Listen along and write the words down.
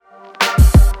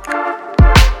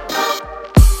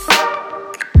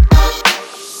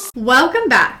Welcome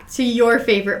back to your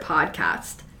favorite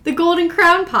podcast, the Golden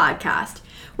Crown Podcast,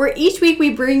 where each week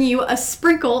we bring you a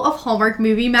sprinkle of Hallmark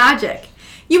movie magic.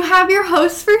 You have your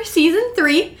hosts for Season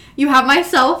 3. You have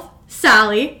myself,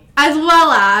 Sally, as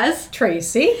well as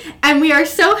Tracy. And we are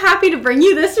so happy to bring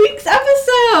you this week's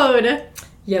episode.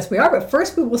 Yes, we are, but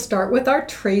first we will start with our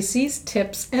Tracy's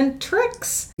tips and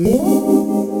tricks.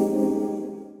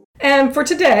 And for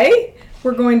today,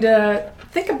 we're going to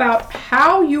think about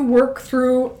how you work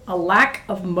through a lack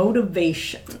of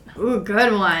motivation. Ooh,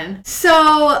 good one.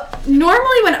 So,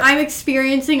 normally when I'm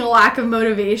experiencing a lack of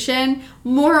motivation,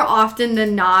 more often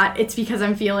than not, it's because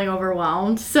I'm feeling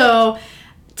overwhelmed. So,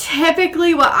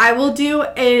 typically what I will do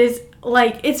is,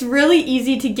 it's really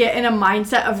easy to get in a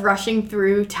mindset of rushing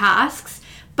through tasks.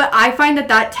 But I find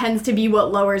that tends to be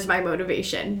what lowers my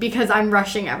motivation because I'm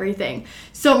rushing everything.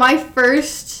 So my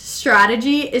first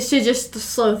strategy is to just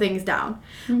slow things down.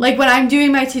 Mm-hmm. Like when I'm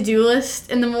doing my to-do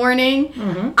list in the morning,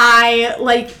 I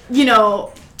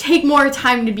take more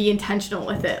time to be intentional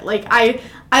with it. Like I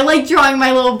like drawing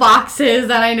my little boxes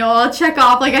that I know I'll check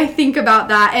off. Like I think about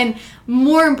that. And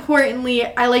more importantly,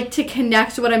 I like to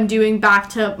connect what I'm doing back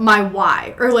to my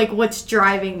why or what's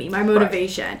driving me, my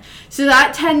motivation. Right. So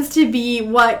that tends to be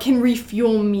what can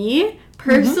refuel me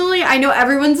personally. Mm-hmm. I know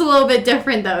everyone's a little bit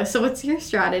different though. So what's your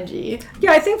strategy?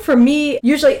 Yeah, I think for me,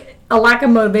 usually a lack of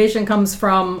motivation comes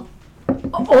from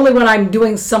only when I'm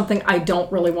doing something I don't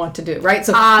really want to do, right?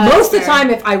 So most of the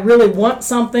time, if I really want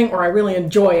something or I really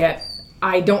enjoy it,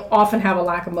 I don't often have a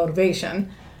lack of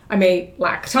motivation. I may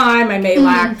lack time, I may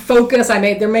lack focus,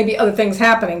 there may be other things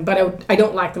happening, but I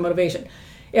don't lack the motivation.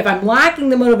 If I'm lacking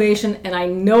the motivation and I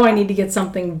know I need to get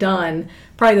something done,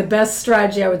 probably the best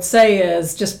strategy I would say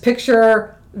is just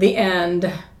picture the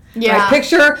end. Yeah. Right?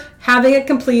 Picture having it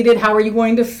completed. How are you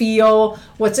going to feel?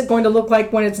 What's it going to look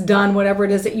like when it's done? Whatever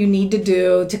it is that you need to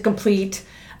do to complete.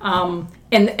 And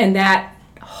that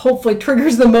hopefully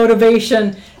triggers the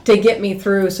motivation to get me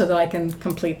through so that I can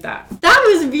complete that. That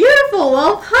was beautiful.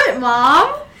 Well put,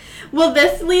 Mom. Well,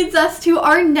 this leads us to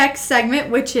our next segment,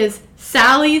 which is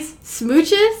Sally's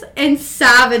Smooches and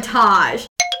Sabotage.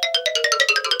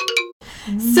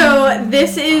 So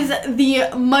this is the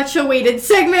much-awaited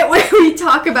segment where we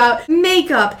talk about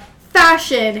makeup,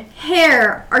 fashion,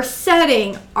 hair, our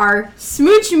setting, our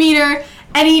smooch meter,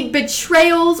 any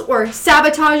betrayals or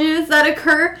sabotages that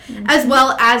occur, as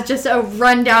well as just a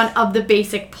rundown of the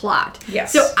basic plot.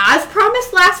 Yes. So as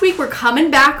promised last week, we're coming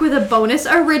back with a bonus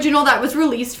original that was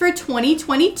released for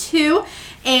 2022.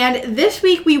 And this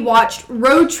week we watched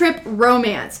Roadtrip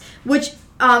Romance, which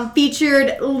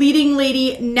featured leading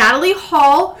lady Natalie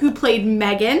Hall, who played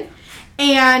Megan,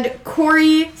 and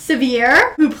Corey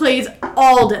Sevier, who plays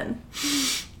Alden.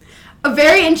 A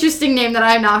very interesting name that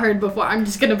I have not heard before. I'm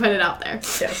just going to put it out there.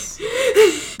 Yes.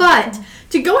 But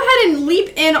to go ahead and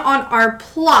leap in on our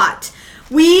plot,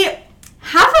 we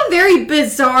have a very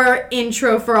bizarre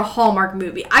intro for a Hallmark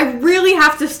movie. I really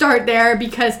have to start there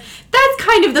because that's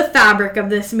kind of the fabric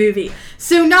of this movie.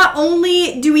 So not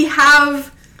only do we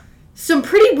have some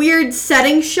pretty weird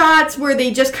setting shots where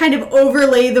they just kind of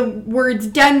overlay the words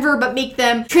Denver but make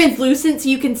them translucent so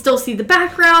you can still see the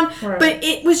background. Right. But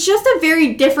it was just a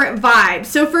very different vibe.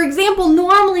 So for example,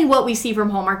 normally what we see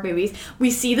from Hallmark movies, we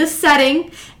see the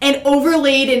setting and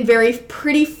overlaid in very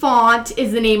pretty font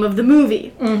is the name of the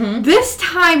movie. Mm-hmm. This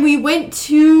time we went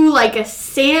to a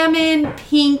salmon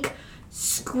pink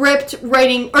script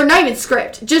writing, or not even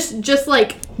script, just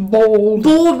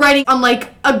bold writing on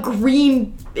a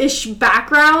greenish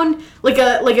background, like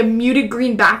a muted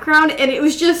green background, and it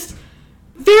was just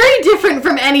very different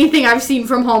from anything I've seen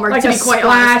from Hallmark, to be quite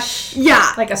honest.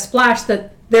 Yeah. Like a splash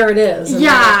that there it is.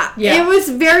 Yeah. It was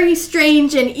very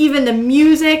strange, and even the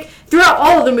music throughout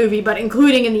all of the movie, but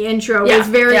including in the intro, was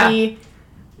very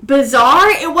bizarre.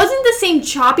 It wasn't the same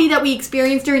choppy that we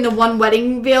experienced during the One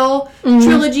Weddingville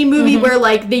trilogy movie where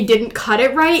they didn't cut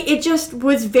it right. It just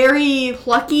was very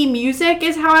plucky music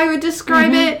is how I would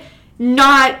describe it.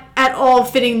 Not at all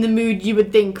fitting the mood you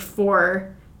would think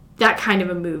for that kind of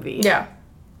a movie. Yeah,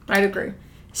 I'd agree.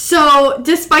 So,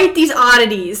 despite these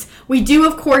oddities, we do,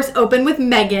 of course, open with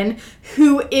Megan,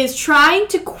 who is trying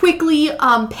to quickly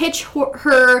pitch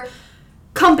her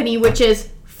company, which is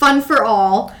Fun for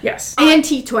All,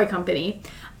 antique toy company,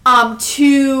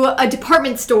 to a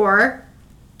department store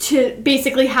to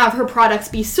basically have her products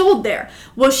be sold there.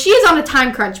 Well, she is on a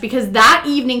time crunch because that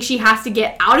evening she has to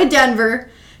get out of Denver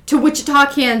to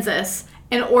Wichita, Kansas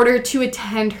in order to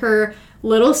attend her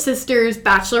little sister's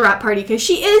bachelorette party because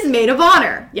she is Maid of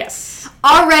Honor. Yes.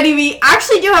 Already, we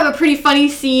actually do have a pretty funny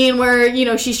scene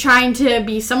where, she's trying to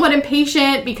be somewhat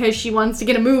impatient because she wants to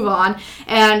get a move on.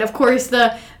 And, of course,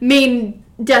 the main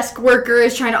desk worker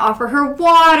is trying to offer her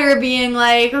water, being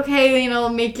like, okay,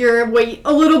 make your weight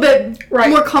a little bit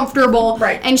more comfortable.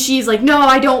 Right. And she's like, no,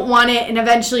 I don't want it. And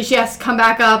eventually she has to come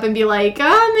back up and be like,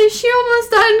 is she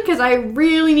almost done? Because I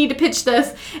really need to pitch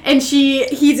this. And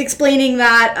he's explaining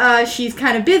that she's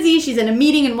kind of busy. She's in a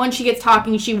meeting, and once she gets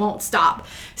talking, she won't stop.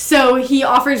 So he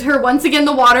offers her once again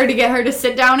the water to get her to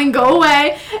sit down and go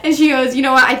away. And she goes, you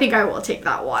know what? I think I will take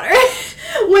that water.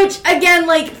 Which, again,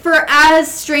 for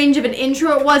as strange of an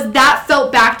intro it was, that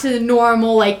felt back to the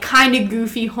normal, kind of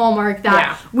goofy Hallmark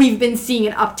that we've been seeing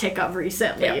an uptick of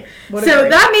recently. Yeah. So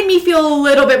that made me feel a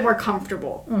little bit more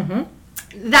comfortable.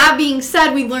 Mm-hmm. That being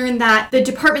said, we learned that the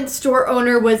department store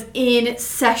owner was in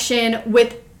session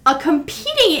with a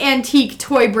competing antique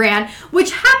toy brand,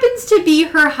 which happens to be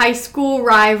her high school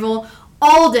rival,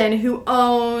 Alden, who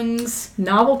owns...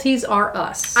 Novelties Are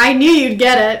Us. I knew you'd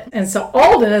get it. And so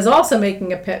Alden is also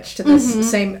making a pitch to this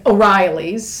same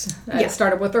O'Reilly's. It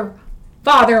started with her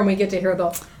father, and we get to hear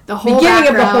the whole beginning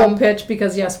of the whole pitch,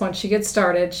 because, yes, once she gets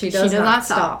started, she does not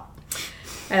stop.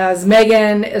 As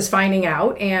Megan is finding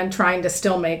out and trying to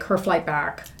still make her flight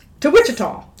back to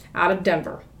Wichita out of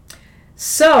Denver.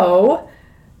 So...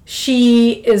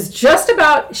 she is just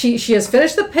about, she has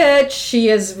finished the pitch. She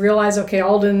has realized, okay,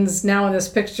 Alden's now in this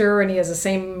picture, and he has the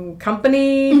same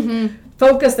company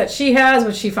focus that she has,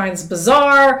 which she finds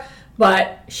bizarre,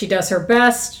 but she does her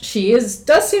best. She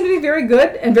does seem to be very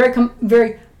good and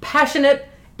very passionate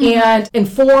and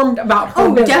informed about her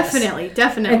business.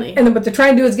 Definitely. And what they're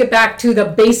trying to do is get back to the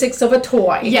basics of a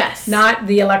toy. Yes. Not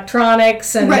the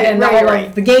electronics and all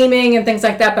of the gaming and things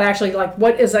like that, but actually,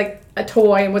 what is, a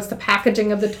toy, and what's the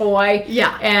packaging of the toy.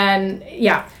 Yeah. And,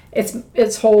 it's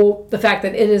the fact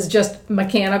that it is just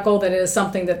mechanical, that it is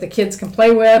something that the kids can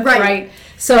play with, right?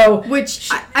 So... which,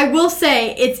 I will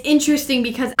say, it's interesting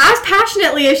because as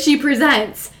passionately as she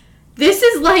presents... this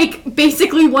is,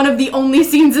 basically one of the only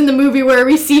scenes in the movie where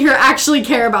we see her actually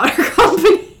care about her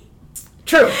company.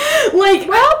 True.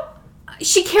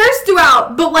 She cares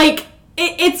throughout, but,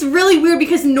 it's really weird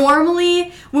because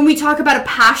normally when we talk about a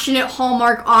passionate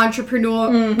Hallmark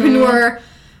entrepreneur,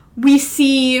 we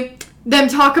see them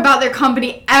talk about their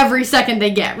company every second they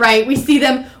get, right? We see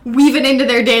them weave it into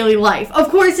their daily life. Of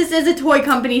course, this is a toy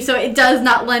company, so it does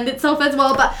not lend itself as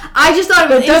well, but I just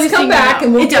thought it was interesting. It does come back,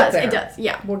 and we'll get there. It does,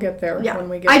 yeah. We'll get there when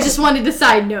we get I just wanted to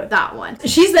side note that one.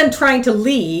 She's then trying to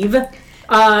leave.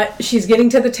 She's getting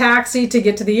to the taxi to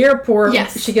get to the airport.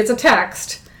 Yes. She gets a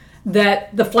text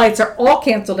that the flights are all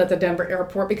canceled at the Denver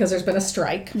airport because there's been a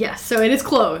strike. Yes, so it is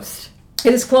closed.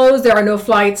 It is closed. There are no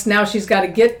flights. Now she's got to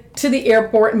get to the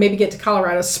airport and maybe get to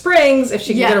Colorado Springs if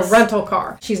she can get a rental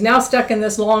car. She's now stuck in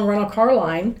this long rental car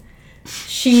line.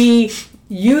 She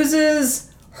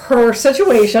uses her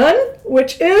situation,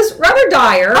 which is rather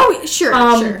dire. Oh,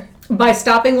 sure. By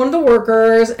stopping one of the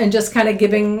workers and just kind of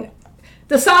giving...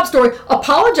 the sob story,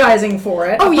 apologizing for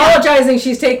it. Apologizing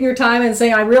she's taking her time and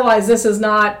saying, I realize this is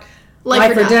not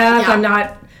life or death. Yeah. I'm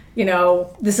not,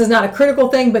 this is not a critical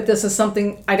thing, but this is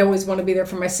something I'd always want to be there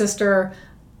for my sister.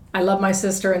 I love my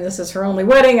sister, and this is her only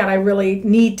wedding, and I really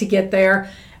need to get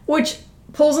there, which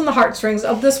pulls on the heartstrings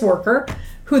of this worker,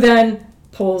 who then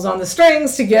pulls on the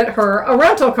strings to get her a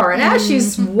rental car. And as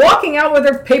she's walking out with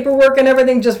her paperwork and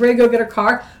everything, just ready to go get her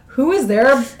car, who is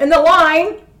there in the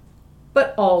line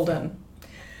but Alden?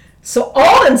 So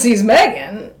Alden sees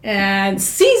Megan and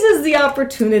seizes the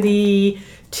opportunity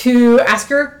to ask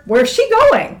her where's she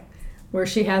going, where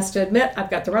she has to admit, I've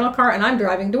got the rental car and I'm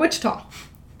driving to Wichita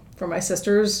for my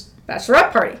sister's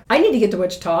bachelorette party. I need to get to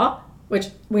Wichita, which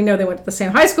we know they went to the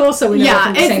same high school, so we know they're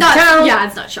from the same town. Yeah,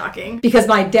 it's not shocking. Because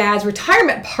my dad's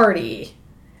retirement party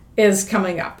is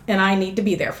coming up, and I need to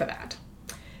be there for that.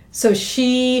 So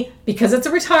because it's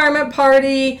a retirement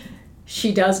party,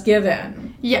 she does give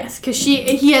in. Yes, because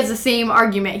he has the same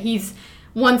argument. He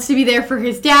wants to be there for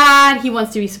his dad. He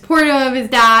wants to be supportive of his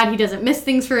dad. He doesn't miss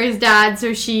things for his dad.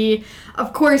 So she,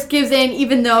 of course, gives in,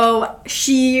 even though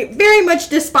she very much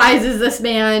despises this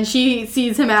man. She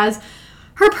sees him as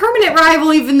her permanent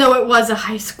rival, even though it was a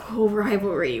high school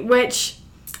rivalry, which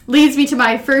leads me to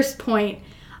my first point.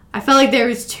 I felt like there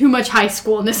was too much high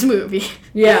school in this movie.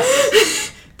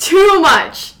 Yes. Too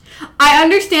much. I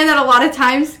understand that a lot of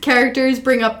times characters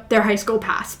bring up their high school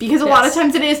past, because a lot of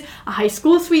times it is a high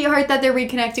school sweetheart that they're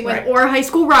reconnecting with, or a high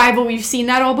school rival. We've seen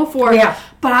that all before. Yeah.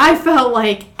 But I felt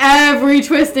like every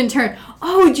twist and turn.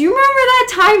 Oh, do you remember that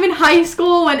time in high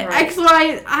school when X,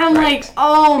 Y? I'm like,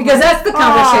 oh, because that's the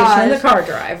conversation in the car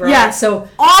drive, right? Yeah. So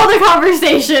all the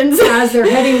conversations as they're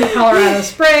heading to Colorado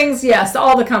Springs. Yes,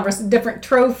 all the different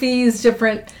trophies,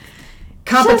 different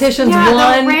competitions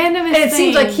won. The randomest and it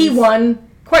seems like he won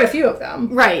quite a few of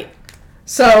them. Right.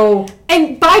 So...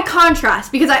 And by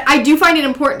contrast, because I do find it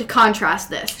important to contrast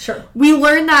this. Sure. We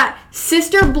learn that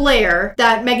Sister Blair,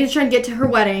 that Megan's trying to get to her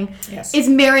wedding, is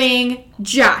marrying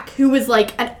Jack, who was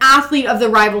like an athlete of the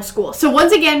rival school. So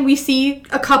once again, we see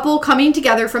a couple coming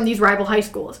together from these rival high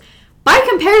schools. By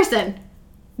comparison,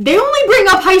 they only bring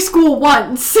up high school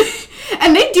once.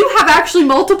 And they do have actually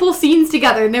multiple scenes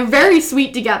together, and they're very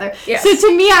sweet together. Yes. So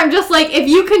to me, I'm just like, if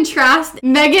you contrast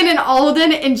Megan and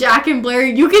Alden and Jack and Blair,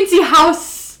 you can see how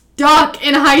stuck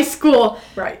in high school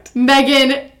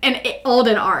Megan and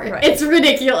Alden are. Right. It's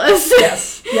ridiculous.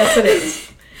 Yes, it is.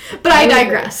 But I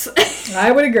digress.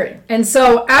 I would agree. And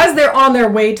so as they're on their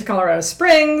way to Colorado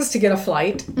Springs to get a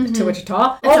flight to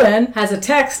Wichita, Alden has a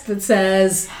text that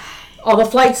says, all the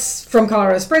flights from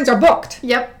Colorado Springs are booked.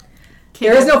 Yep.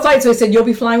 There is no flight, so he said, you'll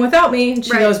be flying without me. And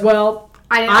she goes, well,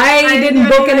 I didn't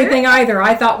book anything either.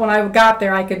 I thought when I got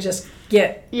there, I could just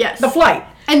get the flight.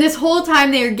 And this whole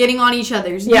time, they're getting on each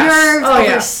other's nerves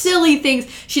over silly things.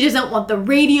 She doesn't want the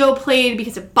radio played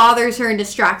because it bothers her and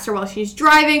distracts her while she's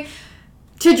driving.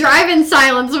 To drive in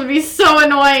silence would be so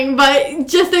annoying, but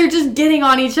they're just getting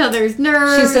on each other's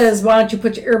nerves. She says, why don't you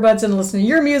put your earbuds in and listen to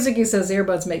your music? He says,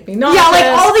 earbuds make me nauseous. Yeah,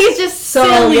 like all these just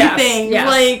silly things. Yes.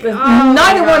 Like,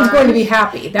 neither one's going to be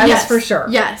happy. That is for sure.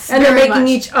 Yes. And they're making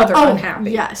each other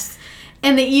unhappy. Yes.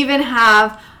 And they even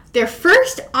have their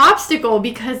first obstacle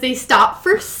because they stop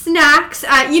for snacks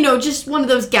at, just one of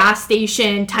those gas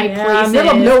station type places.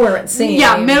 Middle of nowhere, it seemed.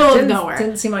 Yeah, middle of nowhere.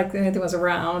 Didn't seem like anything was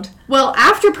around. Well,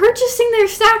 after purchasing their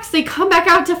snacks, they come back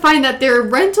out to find that their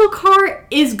rental car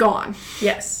is gone.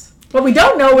 Yes. What we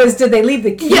don't know is, did they leave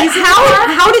the keys in the car?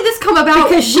 How did this come about?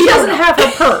 Because she doesn't have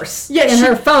her purse in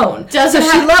her phone. So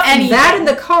she left that in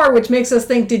the car, which makes us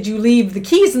think, did you leave the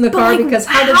keys in the car? Because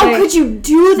how could you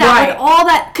do that with all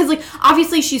that? Because,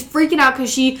 obviously she's freaking out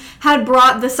because she had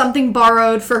brought the something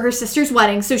borrowed for her sister's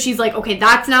wedding. So she's like, okay,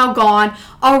 that's now gone.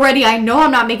 Already, I know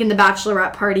I'm not making the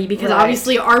bachelorette party because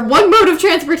obviously our one mode of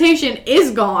transportation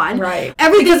is gone. Right.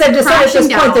 Everything's because they've decided at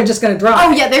this point they're just going to drive.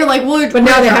 Oh, yeah, they're like, but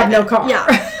now they have no car.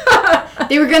 Yeah.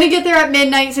 They were going to get there at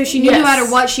midnight, so she knew no matter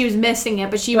what, she was missing it.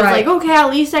 But she was like, okay, at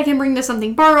least I can bring this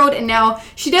something borrowed. And now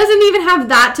she doesn't even have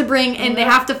that to bring, and they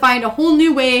have to find a whole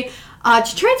new way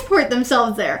to transport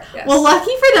themselves there. Yes. Well,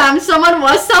 lucky for them, someone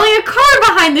was selling a car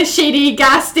behind this shady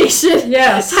gas station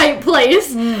type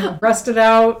place. Rusted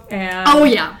out and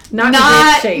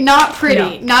not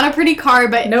pretty. No. Not a pretty car,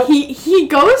 but he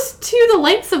goes to the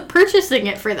lengths of purchasing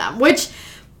it for them, which...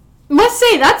 must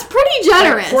say, that's pretty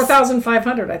generous. Like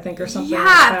 $4,500, I think, or something. Yeah,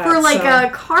 like that. for a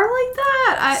car like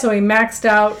that. So he maxed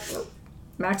out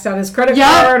his credit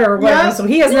card or whatever. Yep. So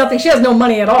he has nothing. She has no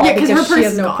money at all because she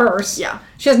has no purse. Yeah.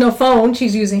 She has no phone.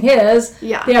 She's using his.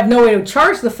 Yeah. They have no way to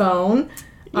charge the phone.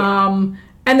 Yeah.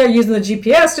 And they're using the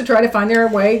GPS to try to find their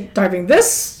way driving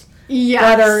this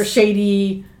rather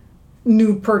shady,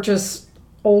 new purchase,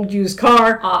 old used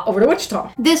car over to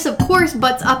Wichita. This, of course,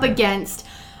 butts up against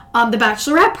the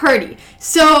bachelorette party.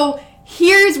 So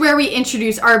here's where we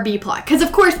introduce our B plot. Because,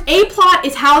 of course, A plot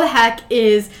is how the heck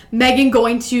is Megan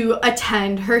going to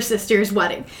attend her sister's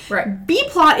wedding. Right. B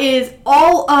plot is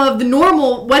all of the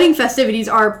normal wedding festivities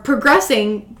are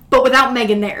progressing, but without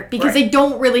Megan there. Because they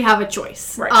don't really have a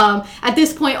choice. Right. At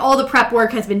this point, all the prep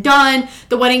work has been done.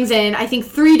 The wedding's in, I think,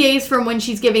 3 days from when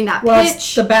she's giving that pitch.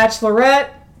 It's the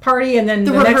bachelorette party, and then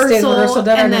the next day is the rehearsal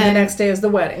dinner, and then the next day is the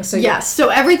wedding. So so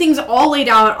everything's all laid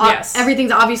out. Everything's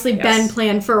obviously been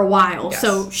planned for a while,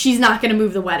 so she's not going to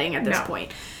move the wedding at this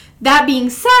point. That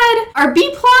being said, our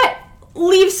B plot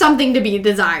leaves something to be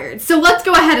desired. So let's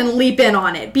go ahead and leap in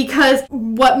on it, because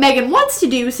what Megan wants to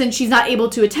do, since she's not able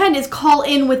to attend, is call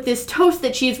in with this toast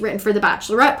that she has written for the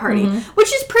bachelorette party, which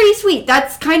is pretty sweet.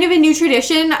 That's kind of a new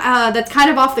tradition. That's kind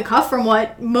of off the cuff from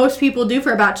what most people do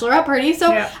for a bachelorette party. So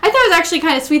I thought it was actually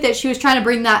kind of sweet that she was trying to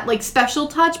bring that special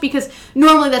touch, because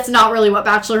normally that's not really what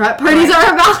bachelorette parties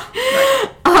are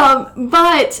about.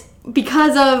 But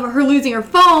because of her losing her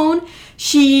phone,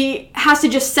 she has to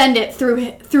just send it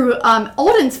through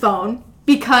Alden's phone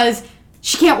because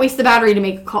she can't waste the battery to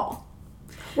make a call.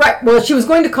 Right. Well, she was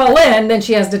going to call in, then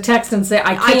she has to text and say,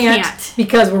 I can't.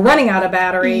 Because we're running out of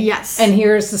battery. Yes. And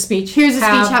here's the speech.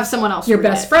 Have someone else your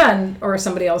best friend or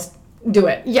somebody else do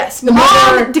it. Yes. The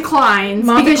mom declines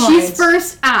because she's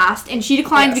first asked, and she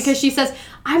declines because she says,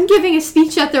 I'm giving a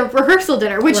speech at the rehearsal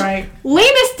dinner, which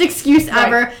lamest excuse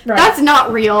ever. Right. That's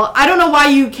not real. I don't know why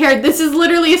you cared. This is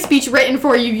literally a speech written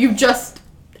for you. You just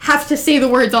have to say the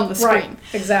words on the screen. Right.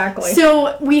 Exactly.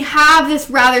 So we have this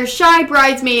rather shy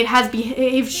bridesmaid, has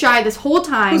behaved shy this whole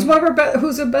time.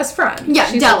 Who's a best friend? Yeah,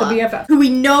 she's Della, the BFF. who we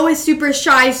know is super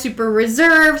shy, super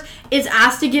reserved, is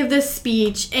asked to give this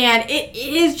speech, and it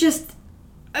is just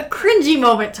a cringy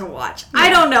moment to watch. Yeah. I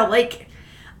don't know, like,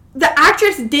 the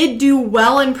actress did do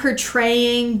well in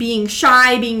portraying being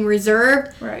shy, being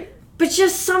reserved. Right. But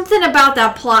just something about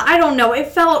that plot, I don't know, it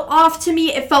felt off to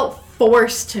me, it felt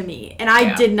forced to me, and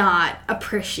I did not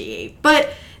appreciate.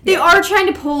 But they are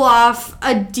trying to pull off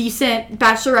a decent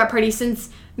bachelorette party since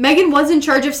Megan was in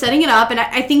charge of setting it up, and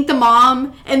I think the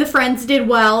mom and the friends did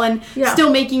well, and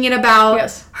still making it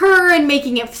about her and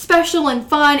making it special and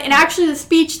fun. And actually the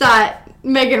speech that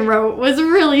Megan wrote was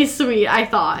really sweet, I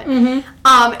thought. Mm-hmm.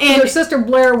 And her sister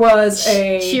Blair was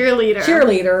a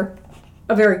cheerleader.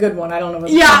 A very good one. I don't know if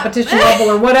it was competition level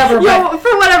or whatever. But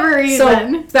for whatever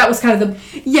reason. So that was kind of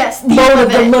the mode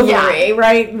of delivery,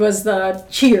 right? Was the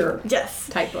cheer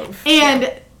type of.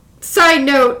 And side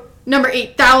note, number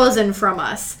 8,000 from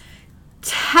us.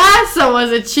 Tessa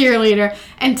was a cheerleader,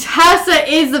 and Tessa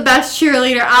is the best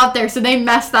cheerleader out there, so they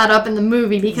messed that up in the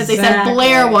movie because they said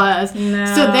Blair was. No.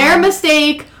 So their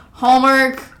mistake.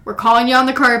 Hallmark, we're calling you on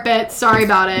the carpet. Sorry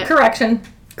about it. Correction.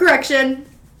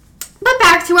 But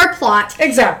back to our plot.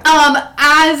 Exactly.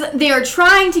 As they are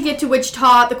trying to get to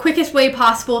Wichita the quickest way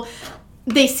possible,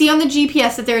 they see on the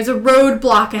GPS that there's a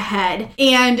roadblock ahead,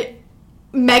 and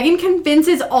Megan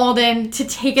convinces Alden to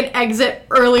take an exit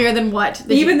earlier than what?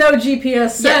 Even though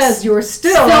GPS says you're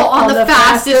still on the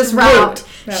fastest route.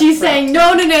 She's saying,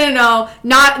 no.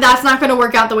 That's not going to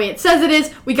work out the way it says it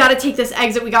is. We got to take this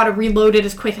exit. We got to reload it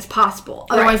as quick as possible.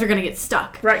 Otherwise, we're going to get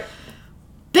stuck. Right.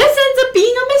 This ends up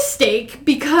being a mistake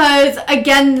because,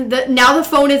 again, now the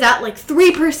phone is at like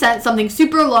 3%, something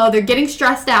super low. They're getting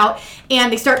stressed out, and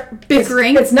they start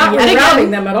bickering. It's not rerouting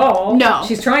them at all. No.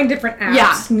 She's trying different apps.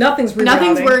 Yeah. Nothing's rerouting.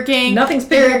 Nothing's working. Nothing's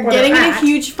picking up where they're getting they're in a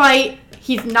huge fight.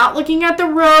 He's not looking at the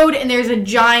road, and there's a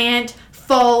giant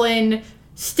fallen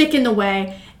stick in the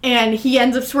way, and he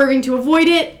ends up swerving to avoid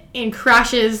it and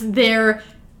crashes their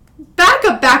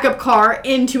backup car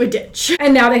into a ditch.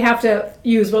 And now they have to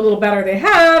use what little battery they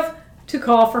have to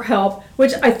call for help,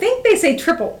 which I think they say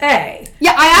AAA.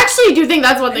 Yeah, I actually do think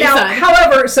that's what they said.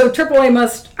 However, so AAA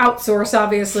must outsource,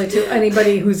 obviously, to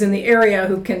anybody who's in the area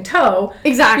who can tow.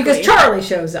 Exactly. Because Charlie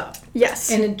shows up. Yes.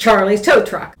 In Charlie's tow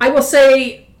truck. I will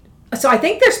say, so I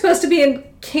think they're supposed to be in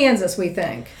Kansas, we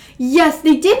think. Yes,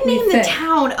 they did name the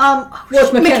town.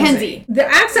 Mackenzie. The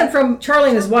accent from Charlie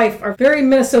and his wife are very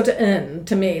Minnesota-in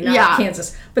to me, not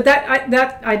Kansas. But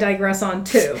that I digress on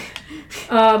too.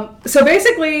 So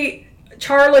basically,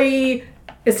 Charlie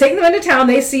is taking them into town.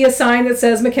 They see a sign that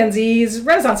says Mackenzie's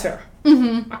Renaissance Fair.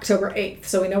 Mm-hmm. October 8th.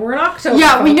 So we know we're in October.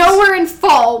 Yeah, folks. We know we're in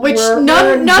fall, which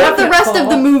none of the rest of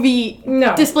the movie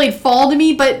displayed fall to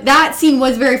me, but that scene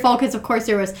was very fall because, of course,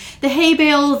 there was the hay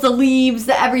bales, the leaves,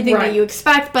 the everything that you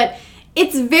expect, but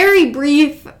it's very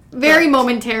brief, very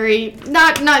momentary.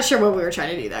 Not sure what we were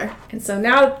trying to do there. And so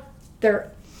now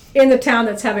they're in the town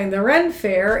that's having the Ren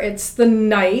Fair. It's the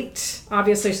night,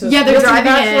 obviously. So they're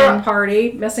driving in.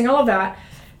 Party, missing all of that.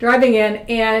 Driving in,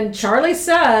 and Charlie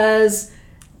says,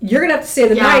 you're going to have to stay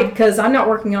the night because I'm not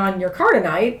working on your car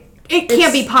tonight. It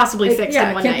can't be possibly fixed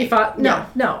in one night.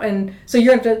 No. And so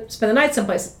you're going to have to spend the night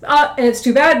someplace. And it's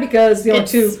too bad because the only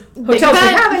two hotels we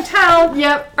have in town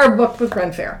are booked with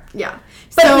Ren Fair. Yeah.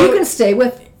 But so, you can stay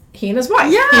with he and his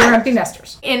wife. Yeah. They're empty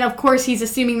nesters. And of course, he's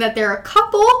assuming that they're a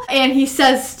couple. And he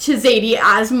says to Zadie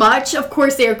as much. Of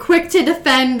course, they are quick to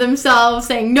defend themselves,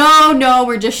 saying, no,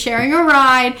 we're just sharing a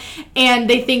ride. And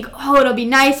they think, it'll be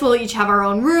nice. We'll each have our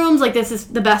own rooms. Like, this is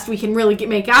the best we can really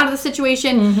make out of the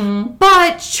situation. Mm-hmm.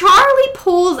 But Charlie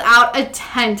pulls out a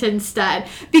tent instead.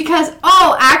 Because,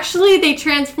 actually, they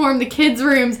transformed the kids'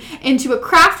 rooms into a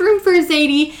craft room for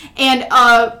Zadie and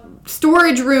a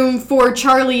storage room for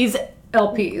Charlie's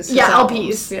LPs. Yeah,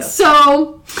 LPs. Yes.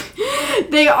 So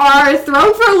they are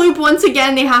thrown for a loop once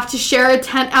again. They have to share a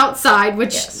tent outside,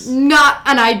 which is not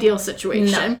an ideal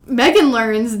situation. No. Megan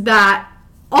learns that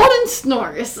Alden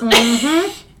snores.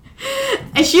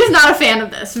 Mm-hmm. And she's not a fan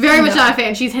of this. Very much not a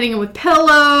fan. She's hitting him with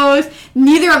pillows.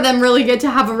 Neither of them really get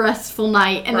to have a restful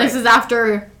night. And this is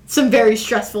after some very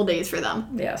stressful days for them.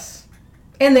 Yes.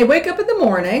 And they wake up in the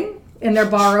morning in their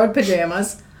borrowed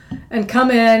pajamas and come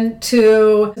in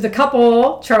to the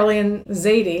couple, Charlie and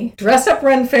Zadie, dressed up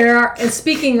Ren Fair and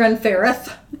speaking Ren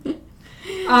Faireth,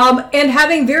 and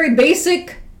having very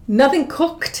basic, nothing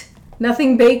cooked,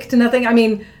 nothing baked,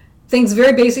 things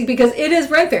very basic because it is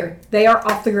Ren Fair. They are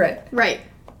off the grid. Right.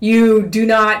 You do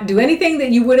not do anything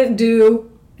that you wouldn't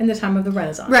do in the time of the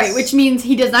Renaissance. Right, which means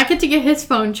he does not get to get his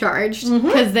phone charged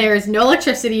because there's no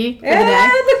electricity for the day.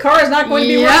 And the car is not going to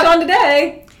be worked on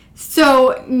today.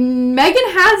 So Megan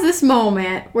has this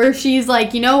moment where she's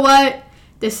like, you know what?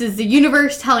 This is the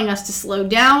universe telling us to slow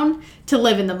down, to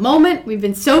live in the moment. We've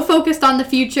been so focused on the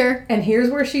future. And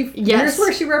here's where she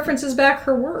references back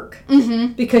her work.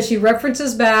 Mm-hmm. Because she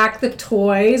references back the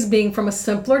toys being from a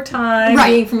simpler time,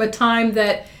 being from a time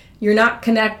that you're not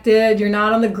connected, you're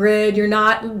not on the grid, you're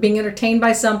not being entertained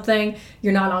by something,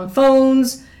 you're not on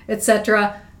phones,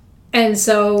 etc. And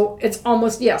so it's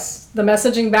almost, the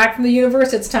messaging back from the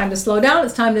universe, it's time to slow down,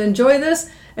 it's time to enjoy this.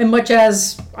 And much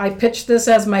as I pitch this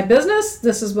as my business,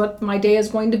 this is what my day is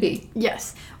going to be.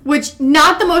 Yes. Which,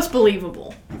 not the most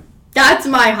believable. That's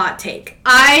my hot take.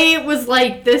 I was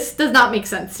like, this does not make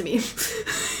sense to me.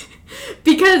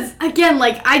 Because, again,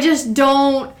 like, I just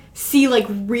don't see, like,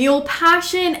 real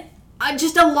passion.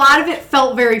 Just a lot of it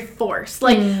felt very forced.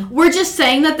 Like, we're just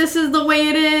saying that this is the way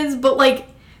it is, but, like,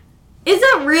 is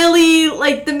that really,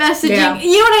 like, the messaging? Yeah.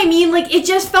 You know what I mean? Like, it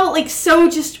just felt, like, so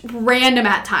just random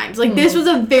at times. Like, this was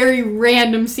a very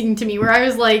random scene to me where I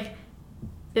was like,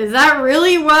 is that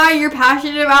really why you're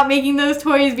passionate about making those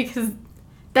toys? Because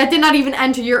that did not even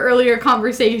enter your earlier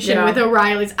conversation with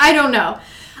O'Reilly's. I don't know.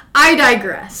 I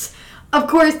digress. Of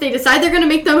course, they decide they're going to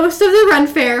make the most of the Ren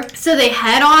Fair, so they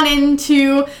head on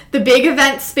into the big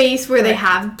event space where they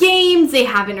have games, they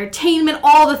have entertainment,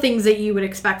 all the things that you would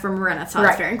expect from a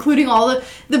Renaissance Fair, including all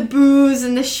the booths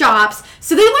and the shops.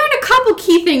 So they learned a couple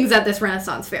key things at this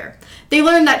Renaissance Fair. They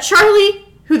learned that Charlie,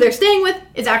 who they're staying with,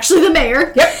 is actually the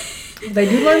mayor. Yep, they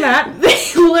do learn that.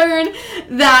 They learn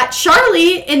that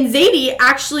Charlie and Zadie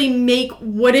actually make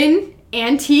wooden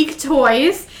antique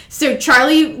toys. So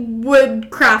Charlie wood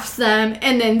crafts them,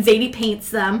 and then Zadie paints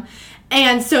them.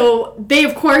 And so they,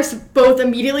 of course, both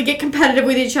immediately get competitive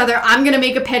with each other. I'm going to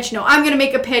make a pitch. No, I'm going to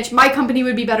make a pitch. My company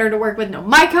would be better to work with. No,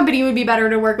 my company would be better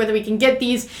to work with. We can get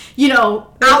these,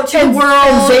 out to the world.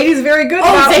 And Zadie's very good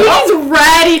about it. Zadie's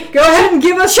ready. Go ahead and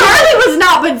give us... Charlie was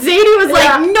not, but Zadie was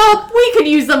like, nope, we could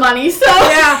use the money. So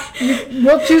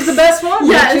we'll choose the best one.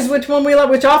 Yes. We'll choose which one we like,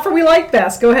 which offer we like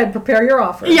best. Go ahead, prepare your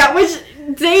offer. Yeah, which...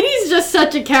 Zadie's just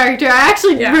such a character. I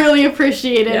actually really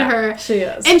appreciated her. She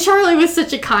is. And Charlie was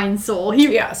such a kind soul. He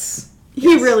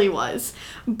really was.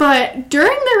 But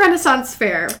during the Renaissance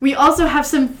Fair, we also have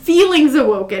some feelings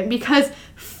awoken because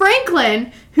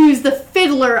Franklin, who's the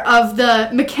fiddler of the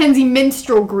Mackenzie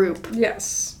Minstrel group,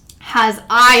 has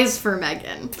eyes for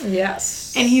Megan.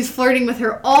 Yes. And he's flirting with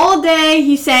her all day.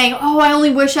 He's saying, oh, I only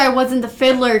wish I wasn't the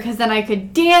fiddler because then I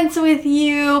could dance with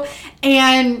you.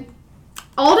 And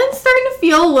Alden's starting to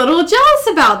feel a little jealous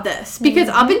about this because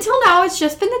up until now it's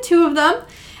just been the two of them,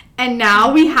 and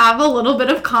now we have a little bit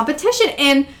of competition.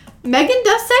 And Megan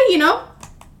does say,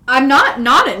 I'm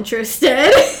not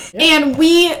interested. And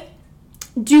we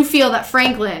do feel that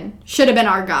Franklin should have been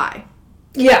our guy.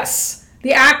 Yes,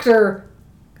 the actor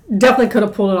definitely could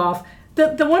have pulled it off.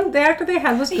 The actor they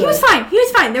had was good. He was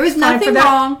fine. There was nothing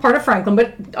wrong. Part of Franklin,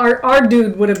 but our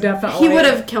dude would have definitely... He would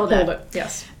have killed it.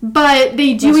 Yes. But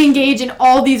they do engage in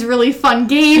all these really fun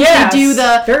games. Yes. They do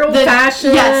very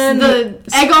old-fashioned. Yes, the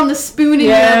egg on the spoon in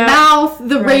your mouth,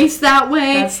 the race that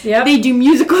way. They do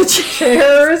musical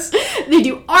chairs. They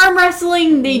do arm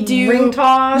wrestling. They do... ring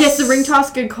toss. Yes, the ring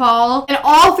toss, good call. And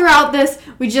all throughout this,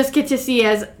 we just get to see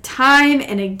as time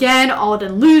and again,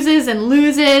 Alden loses,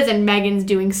 and Megan's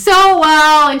doing so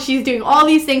well, and she's doing all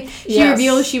these things. She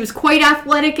reveals she was quite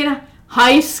athletic in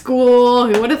high school.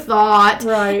 Who would have thought?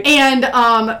 Right. And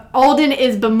Alden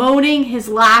is bemoaning his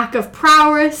lack of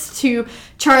prowess to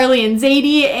Charlie and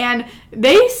Zadie, and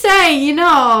they say,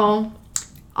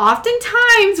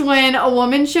 oftentimes when a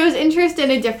woman shows interest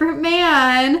in a different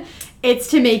man, it's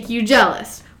to make you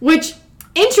jealous. Which,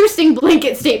 interesting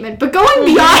blanket statement, but going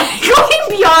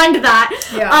beyond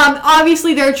that,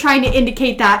 obviously they're trying to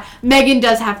indicate that Megan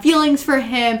does have feelings for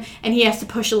him, and he has to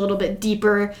push a little bit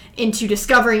deeper into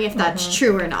discovering if that's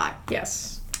true or not.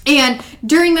 Yes. And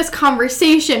during this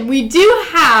conversation, we do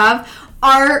have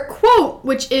our quote,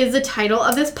 which is the title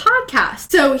of this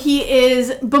podcast. So he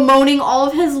is bemoaning all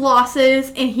of his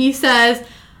losses, and he says,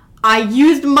 I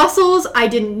used muscles I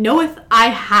didn't know if I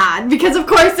had. Because, of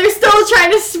course, they're still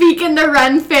trying to speak in the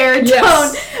Ren Fair tone.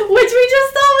 Yes. Which we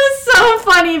just thought was so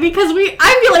funny because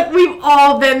I feel like we've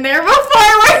all been there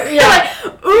before. Where you're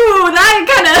like, ooh, that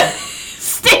kind of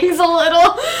stings a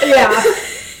little. Yeah.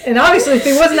 And obviously, if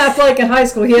he wasn't athletic in high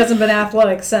school, he hasn't been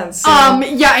athletic since. So.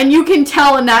 And you can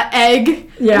tell in that egg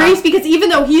race because even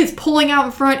though he is pulling out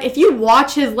in front, if you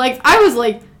watch his legs, I was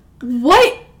like,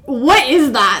 what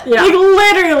is that? Yeah. Like,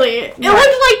 literally. It looked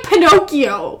like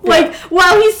Pinocchio. Yeah. Like,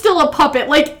 while he's still a puppet.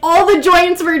 Like, all the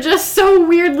joints were just so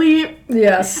weirdly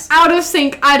out of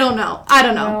sync. I don't know.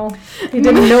 Well, he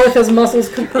didn't know if his muscles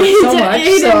could hurt so much.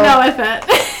 He didn't know if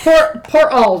it. Poor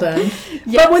Alden.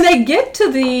 Yes. But when they get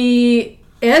to the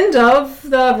end of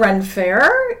the Ren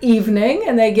Fair evening,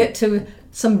 and they get to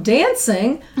some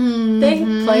dancing. They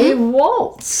play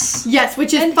waltz. Yes,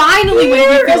 which is finally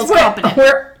when he feels competent.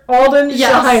 Where Alden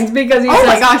shines, because he says,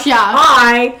 my gosh, yeah.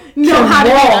 I know how to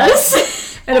do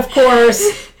this. And of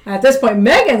course, at this point,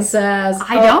 Megan says,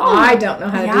 I don't know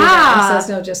how to do that. He says,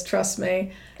 no, just trust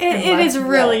me. It is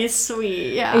really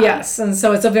sweet, yeah. Yes, and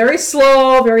so it's a very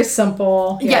slow, very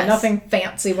simple, nothing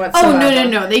fancy whatsoever. Oh,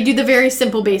 no. They do the very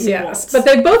simple, basic waltz. But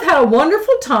they both had a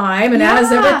wonderful time, and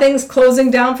as everything's closing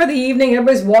down for the evening,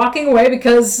 everybody's walking away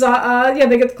because,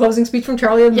 they get the closing speech from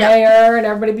Charlie the mayor, and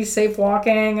everybody be safe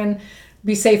walking, and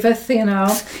be safeth,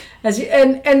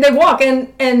 and they walk,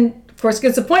 and of course, it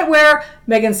gets to the point where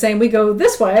Megan's saying, we go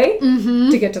this way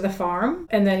to get to the farm,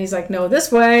 and then he's like, no,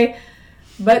 this way.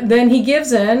 But then he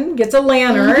gives in, gets a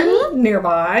lantern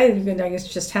nearby. You can, I guess,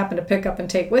 just happen to pick up and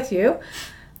take with you.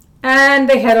 And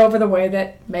they head over the way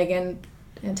that Megan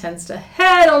intends to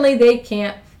head, only they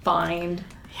can't find.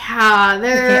 Yeah, they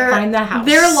can't find the house.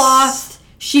 They're lost.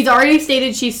 She's already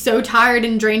stated she's so tired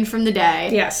and drained from the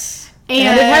day. Yes.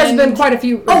 And it has been quite a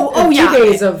few 2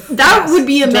 days of that would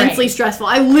be immensely stressful.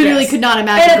 I literally could not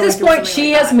imagine. And at this point,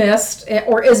 she has missed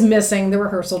or is missing the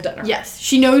rehearsal dinner. Yes,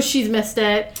 she knows she's missed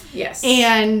it. Yes,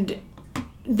 and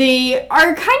they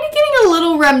are kind of getting a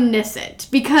little reminiscent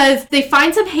because they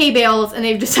find some hay bales and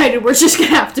they've decided we're just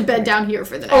gonna have to bed down here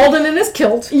for the night. Alden in his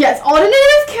kilt. Yes, Alden in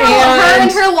his kilt. Her in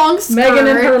her long skirt. Megan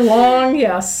in her long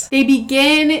They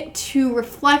begin to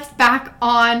reflect back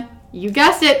on, you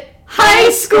guessed it,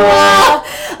 high school,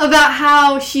 about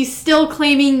how she's still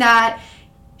claiming that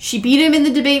she beat him in the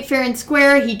debate fair and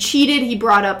square, he cheated, he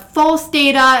brought up false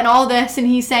data and all this, and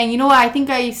he's saying, you know what, I think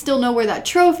I still know where that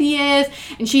trophy is,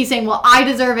 and she's saying, well, I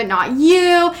deserve it, not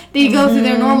you. They go through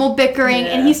their normal bickering,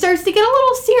 and he starts to get a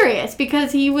little serious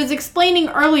because he was explaining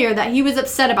earlier that he was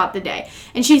upset about the day,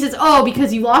 and she says, oh,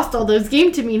 because you lost all those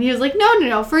games to me, and he was like,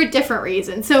 no, for a different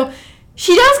reason. So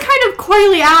she does kind of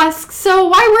coyly ask, so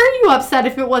why were you upset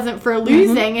if it wasn't for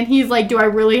losing? And he's like, do I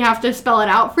really have to spell it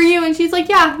out for you? And she's like,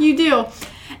 yeah, you do.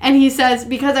 And he says,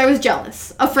 because I was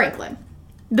jealous of Franklin,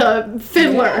 the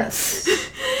fiddler. Yes.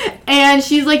 And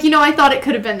she's like, I thought it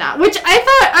could have been that. Which I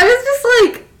was just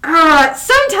like,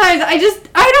 sometimes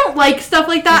I don't like stuff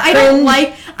like that.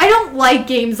 I don't like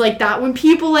games like that when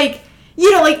people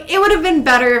it would have been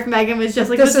better if Megan was just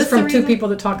like... This is from two people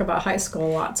that talk about high school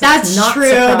a lot, so that's not true.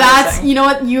 Surprising. That's, you know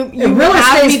what, you really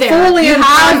have me there. Fully you in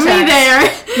have context. me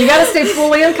there. You gotta stay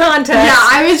fully in context. Yeah,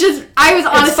 I was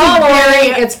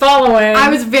honestly it's following. I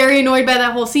was very annoyed by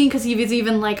that whole scene because he was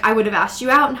even like, I would have asked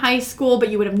you out in high school, but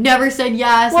you would have never said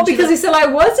yes. Well, because he said, I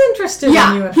was interested in you in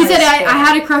high school. He said, I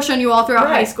had a crush on you all throughout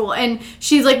high school. And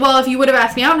she's like, well, if you would have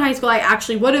asked me out in high school, I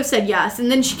actually would have said yes.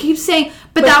 And then she keeps saying,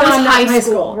 but that was high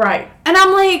school. Right. And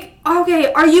I'm like,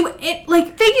 okay, are you,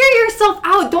 figure yourself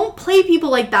out. Don't play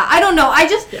people like that. I don't know.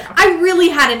 I really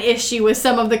had an issue with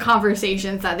some of the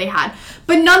conversations that they had.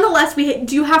 But nonetheless, we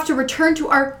do have to return to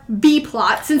our B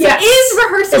plot since it is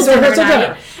rehearsal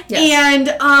dinner. Yes. And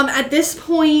at this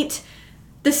point,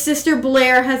 the sister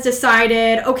Blair has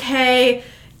decided, okay,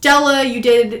 Della, you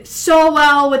did so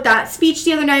well with that speech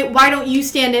the other night. Why don't you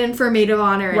stand in for Maid of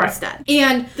Honor instead?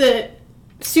 And the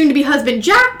soon-to-be husband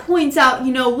Jack points out,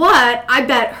 you know what? I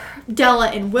bet Della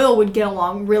and Will would get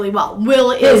along really well.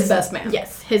 Will is... his best man.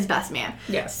 Yes, his best man.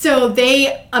 Yes. So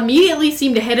they immediately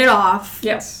seem to hit it off.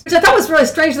 Yes. Which I thought was really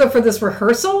strange, though, for this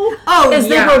rehearsal. Oh, as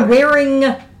they were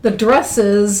wearing the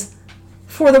dresses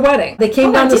for the wedding. They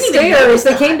came down the stairs.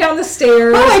 They came down the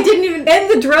stairs. Oh, I didn't even... And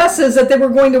the dresses that they were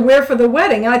going to wear for the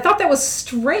wedding. And I thought that was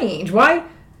strange. Why?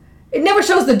 It never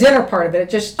shows the dinner part of it. It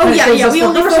just shows we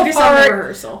only focus on the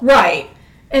rehearsal. Right.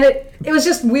 And it was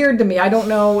just weird to me. I don't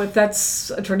know if that's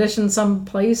a tradition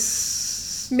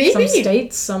someplace, maybe some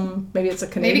states, maybe it's a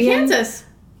Canadian. Maybe Kansas.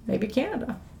 Maybe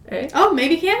Canada. Eh? Oh,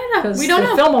 maybe Canada. We don't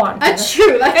know. Film a lot. That's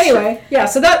true. Anyway, yeah.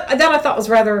 So that I thought was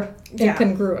rather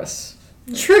incongruous.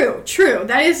 True.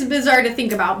 That is bizarre to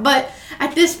think about. But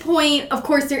at this point, of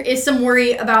course, there is some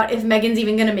worry about if Megan's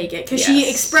even going to make it. Because she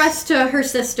expressed to her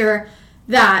sister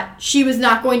that she was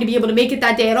not going to be able to make it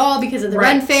that day at all because of the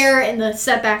Ren Fair and the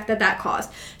setback that caused.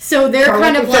 So they're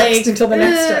kind of like, until the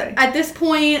next day. At this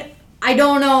point, I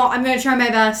don't know. I'm going to try my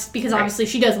best because obviously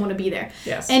she does want to be there.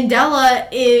 Yes. And Della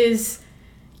is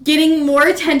getting more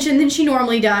attention than she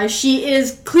normally does. She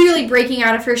is clearly breaking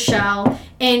out of her shell.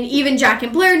 And even Jack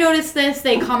and Blair notice this.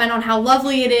 They comment on how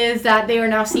lovely it is that they are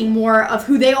now seeing more of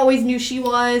who they always knew she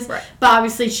was. Right. But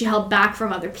obviously she held back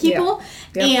from other people.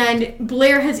 Yep. And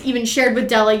Blair has even shared with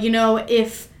Della,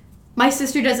 if my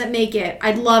sister doesn't make it,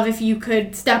 I'd love if you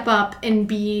could step up and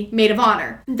be Maid of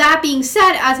Honor. That being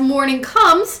said, as morning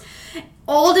comes,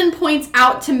 Alden points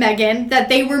out to Megan that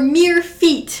they were mere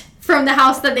feet from the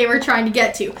house that they were trying to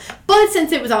get to. But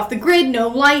since it was off the grid, no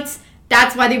lights,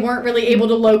 that's why they weren't really able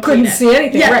to locate Couldn't it. see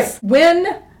anything, Yes. right.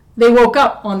 When they woke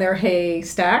up on their hay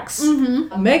stacks,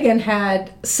 Megan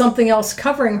had something else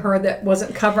covering her that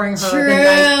wasn't covering her True, the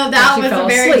night that she was fell a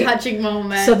very asleep. touching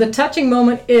moment. So the touching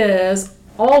moment is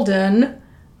Alden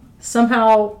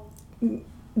somehow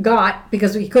got,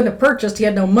 because he couldn't have purchased, he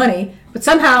had no money, but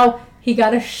somehow he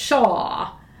got a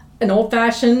shawl, an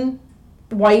old-fashioned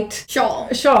white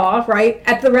shawl, right,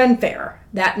 at the Ren Fair.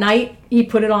 That night, he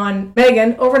put it on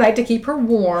Megan overnight to keep her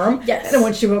warm. Yes. And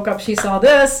when she woke up, she saw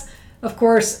this. Of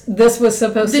course, this was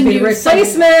supposed to be a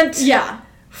replacement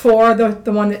for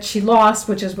the one that she lost,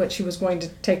 which is what she was going to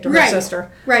take to her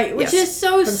sister. Right, which is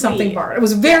so sweet. Something borrowed. It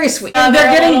was very sweet. And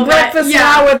they're getting breakfast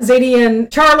now with Zadie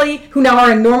and Charlie, who now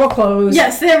are in normal clothes.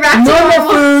 Yes, they're back to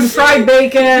normal food, fried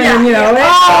bacon, and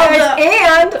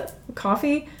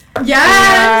coffee.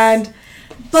 Yes. And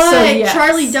but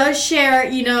Charlie does share,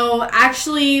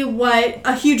 actually what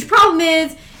a huge problem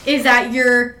is that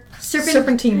your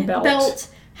serpentine belt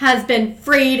has been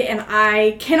frayed, and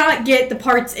I cannot get the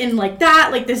parts in like that.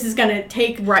 Like, this is going to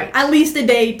take at least a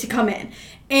day to come in.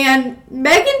 And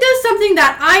Megan does something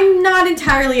that I'm not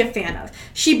entirely a fan of.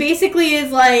 She basically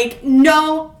is like,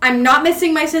 no, I'm not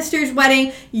missing my sister's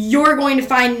wedding. You're going to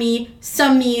find me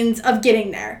some means of getting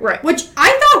there. Right. Which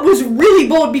I thought was really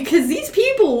bold, because these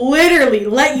people literally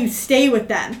let you stay with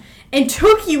them and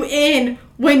took you in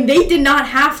when they did not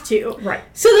have to. Right.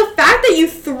 So the fact that you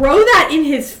throw that in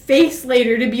his face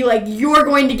later to be like, you're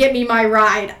going to get me my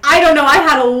ride, I don't know, I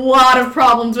had a lot of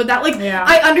problems with that. Like,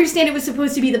 I understand it was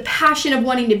supposed to be the passion of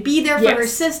wanting to be there for her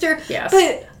sister,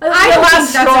 but I don't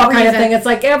think that's a reason. Kind of thing. It's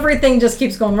like everything just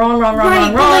keeps going wrong,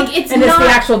 like, it's and it's the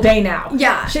actual day now.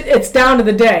 Yeah. It's down to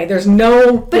the day. There's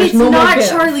no But it's not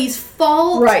Charlie's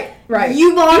fault. Right.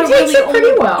 You bought he takes it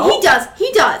pretty well. He does.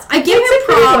 I give him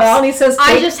props. Well, and he says,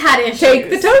 I just had issues. Take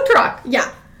the tow truck.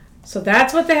 Yeah. So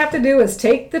that's what they have to do, is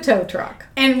take the tow truck.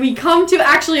 And we come to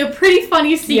actually a pretty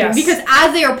funny scene, because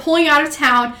as they are pulling out of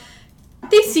town,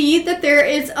 they see that there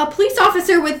is a police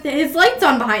officer with his lights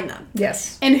on behind them.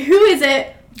 Yes. And who is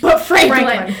it but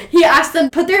Franklin? He asks them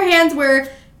to put their hands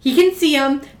where he can see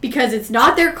them, because it's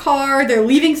not their car, they're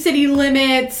leaving city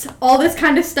limits, all this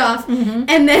kind of stuff. And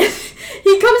then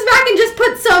he comes back and just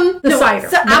puts cider.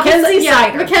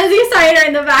 Mackenzie cider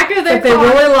in the back of their car. That they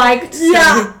really liked, so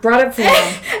he brought it for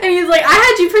them. And he's like, I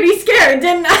had you pretty scared,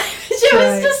 didn't I? It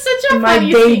was just such a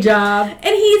funny day job.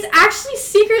 And he's actually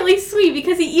secretly sweet,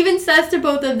 because he even says to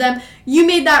both of them, you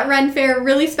made that Ren Fair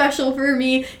really special for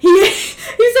me. He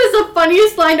says the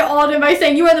funniest line to Alden by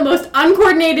saying, you are the most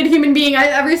uncoordinated human being I've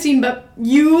ever seen, but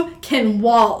you can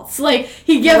waltz. Like,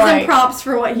 he gives them props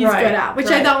for what he's good at, which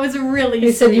I thought was really sweet.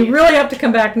 He said, you really have to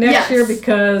come back next year,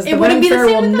 because the Ren Fair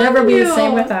will never be the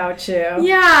same without you.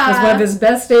 Yeah. It was one of his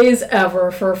best days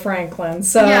ever for Franklin.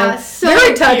 So, so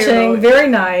very touching, very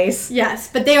nice. Yes,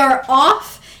 but they are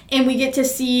off, and we get to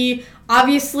see,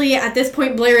 obviously, at this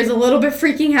point, Blair is a little bit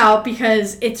freaking out,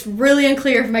 because it's really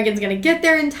unclear if Megan's going to get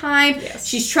there in time. Yes.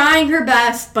 She's trying her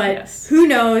best, but who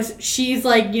knows? She's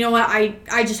like, you know what,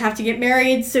 I just have to get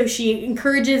married. So she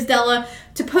encourages Della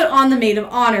to put on the Maid of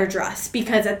Honor dress,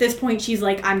 because at this point, she's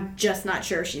like, I'm just not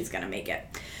sure she's going to make it.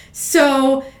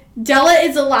 So Della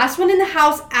is the last one in the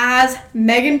house as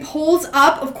Megan pulls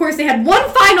up. Of course, they had one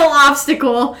final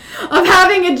obstacle of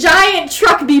having a giant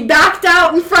truck be backed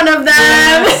out in front of them.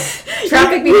 Yes.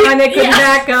 Traffic behind it couldn't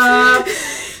back up.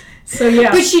 So,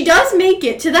 yeah. But she does make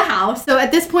it to the house. So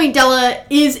at this point, Della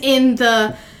is in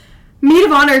the Maid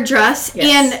of Honor dress.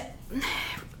 Yes. And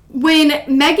when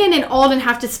Megan and Alden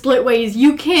have to split ways,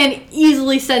 you can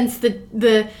easily sense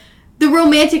the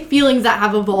romantic feelings that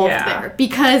have evolved there,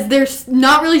 because they're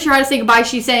not really sure how to say goodbye.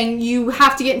 She's saying, you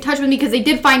have to get in touch with me, because they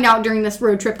did find out during this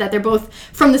road trip that they're both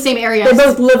from the same area. They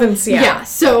both live in Seattle. Yeah,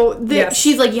 so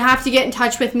she's like, you have to get in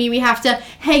touch with me. We have to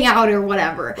hang out or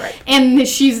whatever. Right. And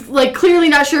she's like clearly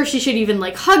not sure if she should even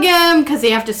like hug him, because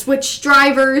they have to switch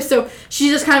drivers. So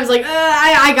she just kind of is like,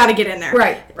 I gotta get in there.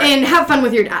 Right. And have fun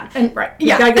with your dad. And you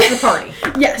gotta get to the party.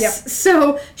 Yes. Yep.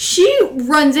 So she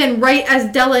runs in right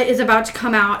as Della is about to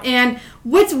come out, and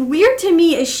what's weird to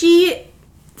me is she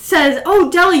says, oh,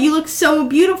 Della, you look so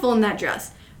beautiful in that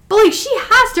dress. But, like, she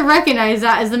has to recognize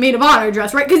that as the Maid of Honor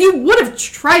dress, right? Because you would have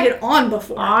tried it on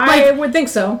before. I would think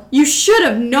so. You should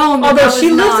have known that. Although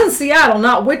she lives in Seattle,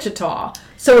 not Wichita.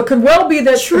 So it could well be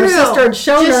that her sister had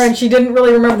shown her and she didn't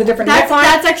really remember the different neckline.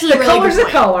 That's actually the color's the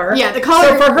color. Yeah, the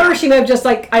color. So for her, she may have just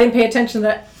like, I didn't pay attention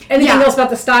to anything else about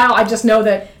the style. I just know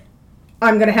that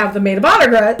I'm going to have the Maid of Honor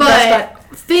dress. But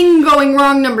thing going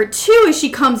wrong number 2 is she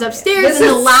comes upstairs and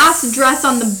the last dress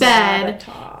on the bed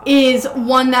is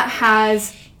one that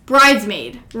has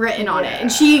bridesmaid written on it.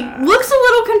 And she looks a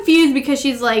little confused because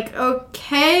she's like,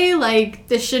 okay, like,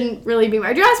 this shouldn't really be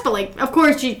my dress, but, like, of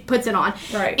course she puts it on.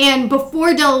 Right. And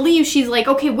before Della leaves, she's like,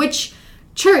 okay, which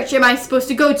church am I supposed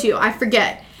to go to? I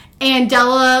forget. And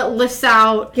Della lists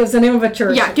out... Gives the name of a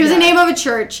church. Yeah, gives the name of a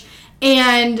church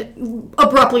and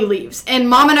abruptly leaves. And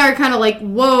Mom and I are kind of like,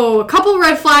 whoa, a couple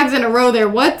red flags in a row there.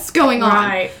 What's going on?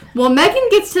 Right. Well, Megan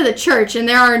gets to the church and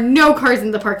there are no cars in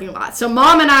the parking lot. So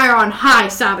Mom and I are on high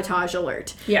sabotage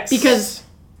alert. Yes. Because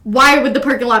why would the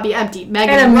parking lot be empty? And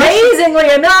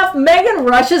amazingly enough, Megan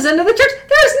rushes into the church.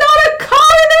 There's not a car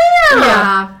there.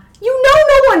 Yeah. You know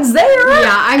no one's there.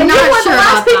 Yeah, I'm not sure about that. And you're one of the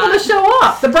last people to show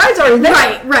up. The bride's already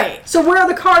there. Right. So where are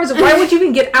the cars? Why would you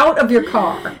even get out of your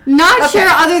car? Not sure,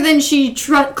 other than she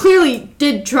clearly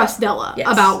did trust Della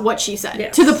about what she said.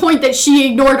 Yes. To the point that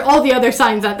she ignored all the other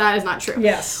signs that is not true.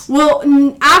 Yes. Well,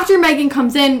 after Megan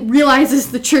comes in,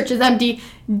 realizes the church is empty,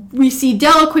 we see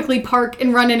Della quickly park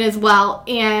and run in as well,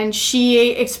 and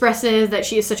she expresses that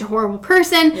she is such a horrible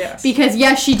person because,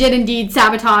 yes, she did indeed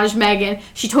sabotage Megan.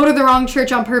 She told her the wrong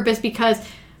church on purpose because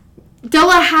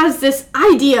Della has this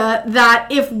idea that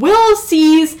if Will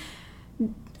sees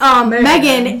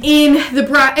Megan in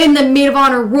the Maid of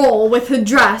Honor role with her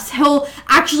dress, he'll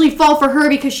actually fall for her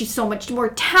because she's so much more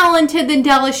talented than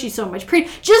Della. She's so much pretty.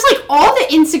 Just like all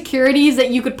the insecurities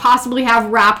that you could possibly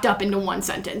have wrapped up into one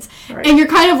sentence. Right. And you're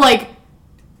kind of like,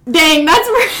 dang, that's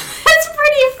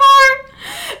pretty far.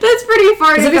 That's pretty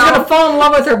far to go. If he's going to fall in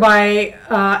love with her by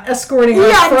escorting her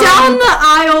down the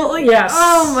aisle. Like, yes.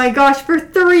 Oh my gosh, for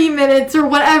 3 minutes or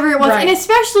whatever it was. Right. And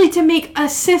especially to make a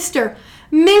sister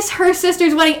miss her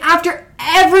sister's wedding after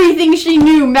everything she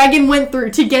knew Megan went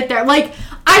through to get there. Like,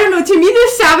 I don't know, to me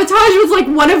this sabotage was like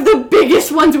one of the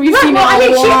biggest ones we've seen in a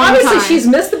long time. She's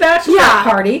missed the bachelorette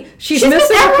party. She's missed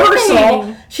the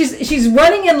rehearsal. She's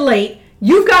running in late.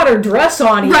 You've got her dress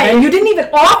on here, and you didn't even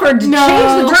offer to change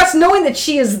the dress knowing that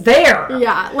she is there.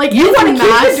 Yeah, like, you want to keep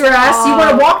the dress. You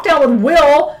want to walk down with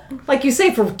Will, like you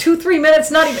say, for 2-3 minutes.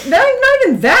 Not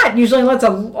even that. Usually, that's a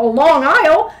long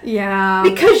aisle. Yeah,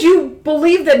 because you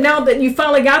believe that now that you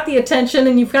finally got the attention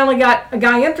and you finally got a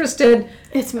guy interested,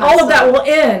 all of that will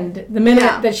end the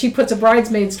minute that she puts a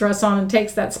bridesmaid's dress on and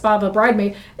takes that spot of a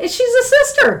bridesmaid. And she's a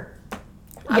sister.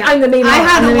 Yeah. I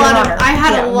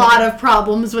had a lot of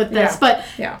problems with this, but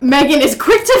Megan is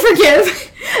quick to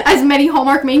forgive, as many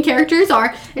Hallmark main characters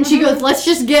are, and she goes, let's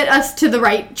just get us to the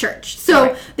right church.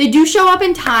 So they do show up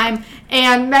in time,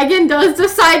 and Megan does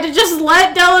decide to just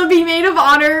let Della be Maid of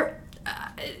Honor.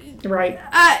 Right.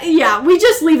 We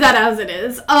just leave that as it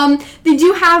is. They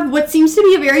do have what seems to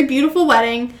be a very beautiful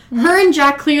wedding. Mm-hmm. Her and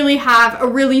Jack clearly have a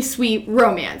really sweet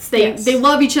romance. They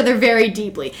love each other very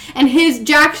deeply. And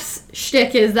Jack's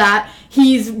shtick is that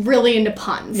he's really into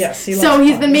puns. Yes, he loves puns. So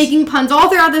he's puns. been making puns all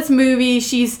throughout this movie.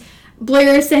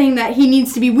 Blair is saying that he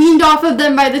needs to be weaned off of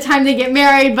them by the time they get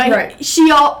married, but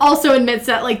she also admits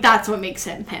that, like, that's what makes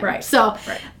him him. Right. So,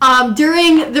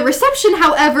 during the reception,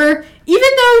 however, even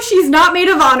though she's not Maid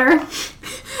of Honor,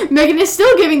 Megan is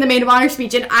still giving the Maid of Honor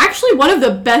speech, and actually one of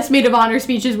the best Maid of Honor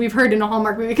speeches we've heard in a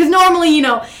Hallmark movie, because normally,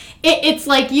 it's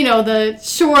like, the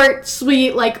short,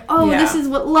 sweet, like, this is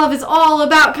what love is all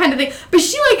about kind of thing. But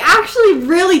she, like, actually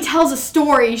really tells a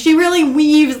story. She really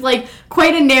weaves, like,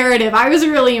 quite a narrative. I was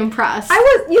really impressed.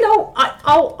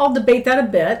 I'll debate that a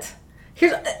bit.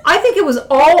 I think it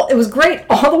was great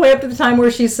all the way up to the time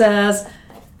where she says,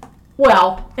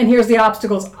 well, and here's the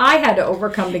obstacles I had to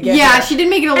overcome to get there. She did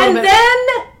make it a little bit.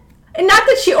 And not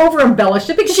that she over-embellished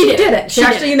it, because she did it. She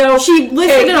actually, she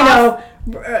listed it off.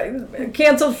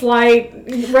 Canceled flight,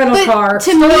 rental car,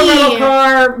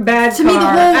 bad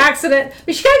car, accident.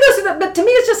 But she kind of goes through that. But to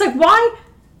me, it's just like, why?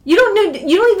 You don't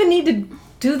even need to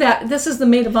do that. This is the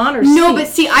Maid of Honor. No, but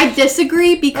see, I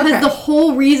disagree, because the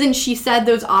whole reason she said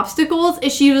those obstacles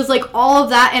is she was like, all of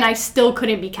that, and I still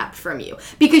couldn't be kept from you,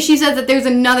 because she says that there's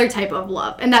another type of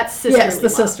love, and that's sisterly love. Yes, the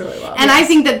sisterly love. And I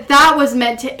think that was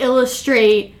meant to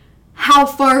illustrate how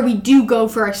far we do go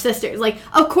for our sisters. Like,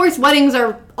 of course, weddings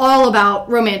are all about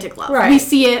romantic love. Right. We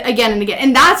see it again and again.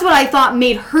 And that's what I thought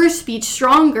made her speech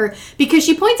stronger, because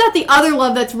she points out the other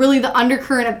love that's really the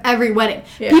undercurrent of every wedding.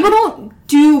 Yeah. People don't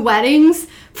do weddings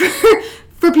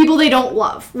for people they don't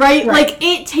love, right? Like,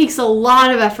 it takes a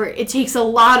lot of effort. It takes a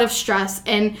lot of stress.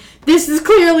 And this is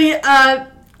clearly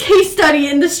a case study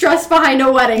in the stress behind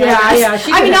a wedding.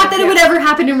 I mean, not that it would ever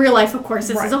happen in real life, of course.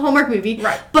 This is a Hallmark movie.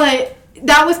 Right. But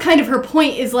that was kind of her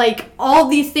point, is like all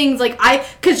these things, like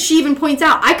because she even points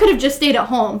out, I could have just stayed at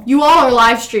home. You all are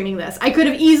live streaming this. I could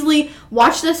have easily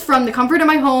watched this from the comfort of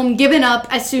my home, given up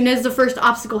as soon as the first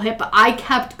obstacle hit, but I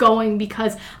kept going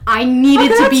because I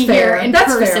needed to be here in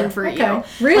person for you.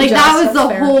 Like that was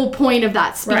the whole point of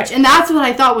that speech. And that's what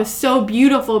I thought was so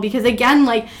beautiful, because again,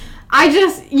 like, I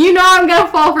just, I'm going to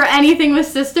fall for anything with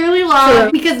sisterly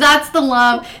love, because that's the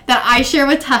love that I share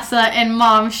with Tessa and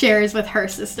Mom shares with her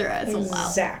sister as well.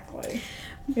 Exactly.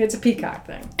 It's a peacock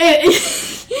thing.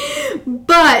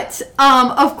 But,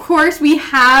 of course, we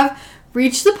have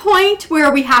reached the point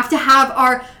where we have to have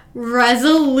our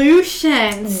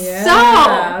resolutions.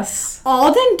 Yes. So,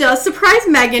 Alden does surprise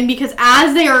Megan, because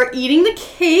as they are eating the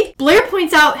cake, Blair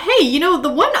points out, hey, the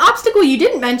one obstacle you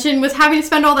didn't mention was having to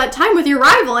spend all that time with your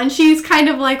rival. And she's kind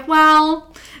of like,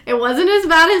 well, it wasn't as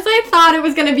bad as I thought it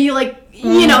was going to be. Like,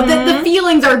 the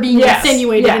feelings are being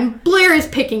insinuated, and Blair is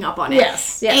picking up on it.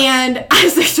 Yes. And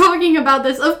as they're talking about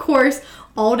this, of course,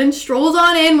 Alden strolls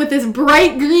on in with this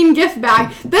bright green gift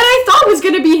bag that I thought was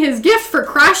going to be his gift for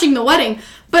crashing the wedding.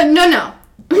 But no.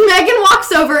 Megan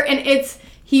walks over, and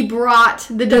he brought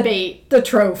the debate. The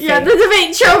trophy. Yeah, the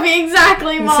debate trophy,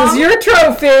 exactly, Mom. This is your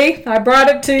trophy. I brought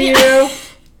it to you.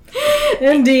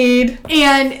 Indeed.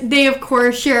 And they, of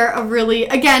course, share a really,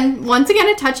 once again,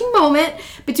 a touching moment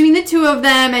between the two of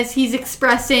them, as he's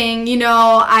expressing,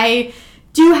 I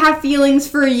do have feelings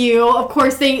for you. Of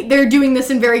course, they're doing this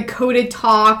in very coded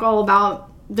talk, all about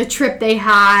the trip they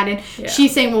had, and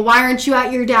she's saying, well, why aren't you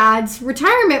at your dad's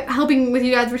retirement, helping with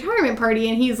your dad's retirement party?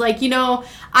 And he's like,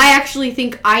 I actually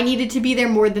think I needed to be there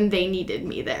more than they needed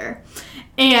me there.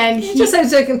 And he just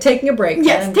says taking a break.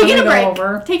 Yes, taking a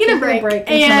break.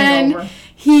 And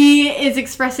he is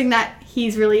expressing that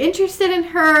he's really interested in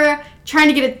her, trying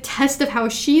to get a test of how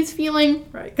she's feeling.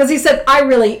 Right. Because he said, I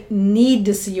really need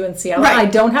to see you in Seattle. Right. I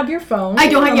don't have your phone. I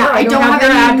don't have your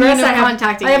address.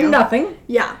 I have nothing.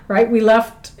 Yeah. Right. We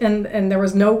left and there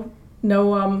was no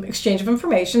exchange of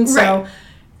information. So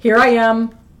here I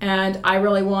am, and I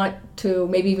really want to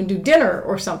maybe even do dinner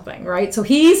or something. Right. So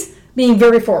he's being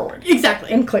very forward.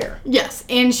 Exactly. And clear. Yes.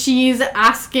 And she's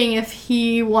asking if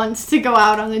he wants to go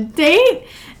out on a date.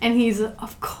 And he's,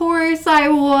 of course I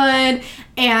would.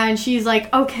 And she's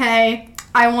like, okay,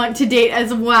 I want to date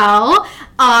as well.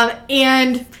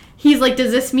 And he's like,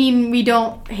 does this mean we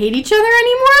don't hate each other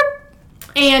anymore?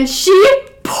 And she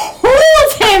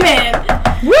pulls him in.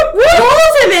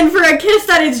 Pulls him in for a kiss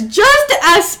that is just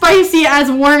as spicy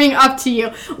as warming up to you.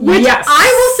 Which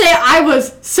I will say, I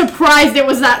was surprised it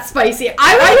was that spicy.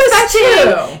 I was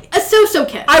expecting a so-so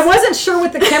kiss. I wasn't sure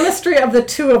with the chemistry of the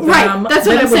two of them. Right, that's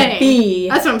what I'm saying.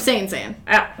 That's what I'm saying.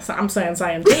 I'm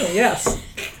saying too, yes.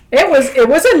 It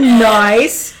was a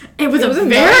nice... It was a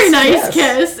very nice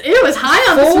kiss. It was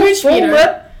high on the smooch meter. Full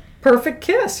lip, perfect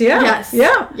kiss, yeah. Yes.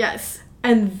 Yeah. Yes.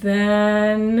 And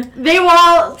then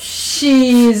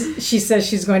she says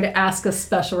she's going to ask a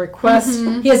special request.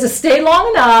 Mm-hmm. He has to stay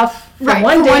long enough for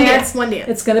one dance. One dance.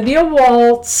 It's going to be a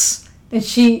waltz. And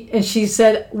she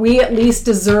said, we at least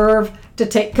deserve to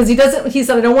take, because he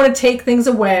said, I don't want to take things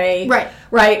away.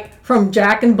 Right. From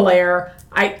Jack and Blair.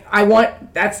 I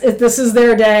want, this is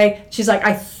their day. She's like,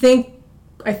 I think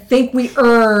we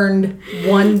earned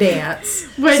one dance.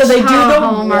 Which, so they do the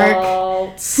Hallmark.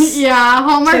 Waltz. Yeah,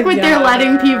 Hallmark together. With their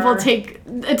letting people take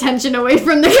attention away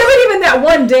from the... But even that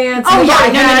one dance. Oh,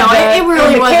 yeah, no. It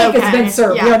really was okay. The cake has been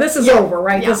served. Yeah. This is over,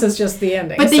 right? Yeah. This is just the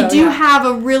ending. But they do have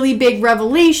a really big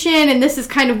revelation, and this is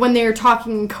kind of when they're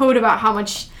talking in code about how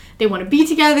much they want to be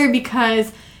together,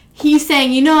 because... He's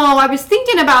saying, I was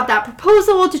thinking about that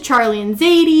proposal to Charlie and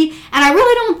Zadie, and I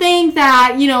really don't think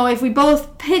that, if we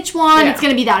both pitch one, it's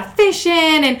going to be that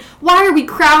efficient, and why are we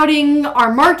crowding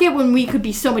our market when we could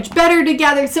be so much better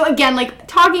together? So again, like,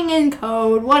 talking in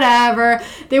code, whatever.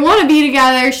 They want to be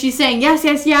together. She's saying, yes,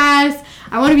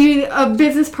 I want to be a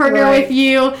business partner with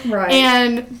you. Right.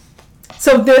 And...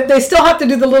 So they still have to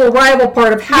do the little rival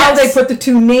part of how they put the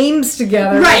two names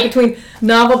together. Right. Between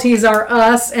Novelties Are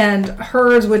Us and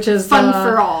hers, which is Fun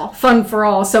for All. Fun for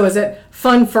All. So is it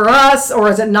Fun for Us or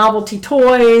is it Novelty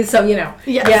Toys? So,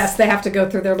 yes, they have to go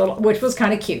through their little, which was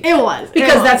kind of cute. It was.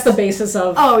 Because that's the basis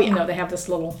of, they have this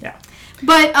little,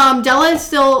 But Della is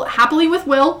still happily with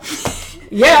Will.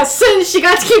 Yes. Since she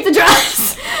got to keep the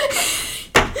dress.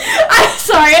 I'm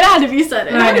sorry, it had to be said.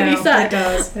 It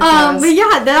does. But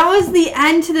yeah, that was the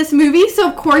end to this movie. So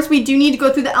of course we do need to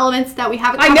go through the elements that we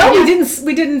haven't. I know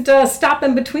we didn't stop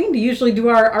in between to usually do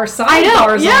our sidebars. I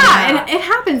know, and it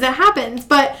happens.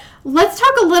 But let's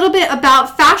talk a little bit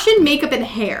about fashion, makeup, and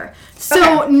hair.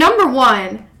 So number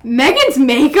one, Megan's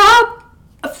makeup,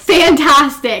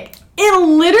 fantastic. It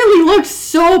literally looks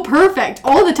so perfect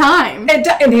all the time.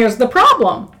 And here's the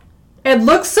problem. It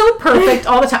looks so perfect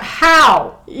all the time.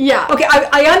 How? Yeah. Okay,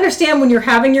 I understand when you're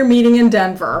having your meeting in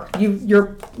Denver,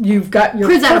 you've got your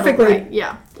presentable, perfectly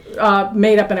right?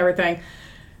 made up and everything.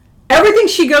 Everything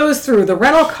she goes through, the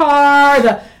rental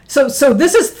car, so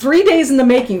this is 3 days in the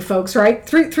making, folks, right?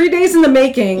 Three days in the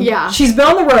making. Yeah. She's been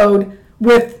on the road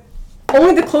with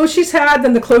only the clothes she's had,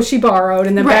 then the clothes she borrowed,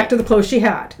 and then back to the clothes she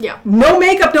had. Yeah. No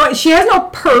makeup. She has no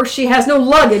purse. She has no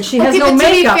luggage. She has no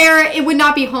makeup. To be fair, it would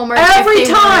not be Hallmark. Every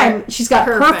time she's got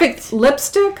perfect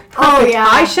lipstick, perfect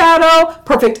eyeshadow,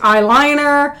 perfect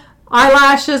eyeliner,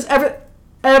 eyelashes.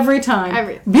 Every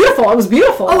time. Beautiful. It was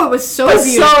beautiful. Oh, it was so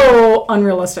beautiful. So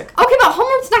unrealistic. Okay, but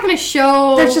Hallmark's not going to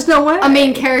show. There's just no way. A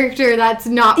main character that's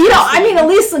not. I mean, at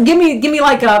least give me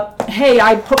like hey,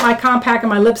 I put my compact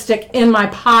and my lipstick in my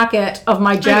pocket of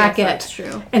my jacket. That's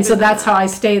true. And so that's how I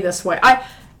stay this way.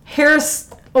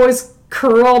 Hair's always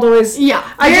curled, always. Yeah,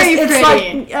 very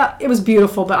pretty. It was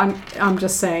beautiful, but I'm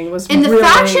just saying it was. In the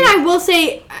fashion, I will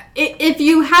say, if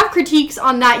you have critiques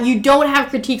on that, you don't have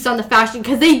critiques on the fashion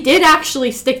because they did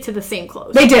actually stick to the same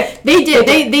clothes. They did. They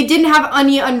didn't have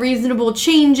any unreasonable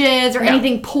changes or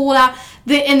anything pulled out.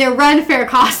 And their Ren Fair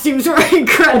costumes were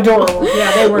incredible. Adorable.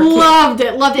 Yeah, they were cute. Loved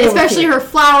it. Especially her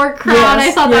flower crown. Yes,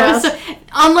 I thought that was so...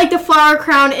 Unlike the flower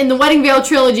crown in the Wedding Veil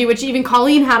trilogy, which even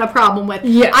Colleen had a problem with,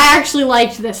 I actually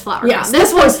liked this flower crown.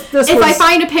 This was... If I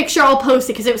find a picture, I'll post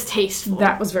it because it was tasteful.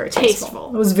 That was very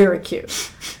tasteful. It was very cute.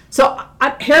 So,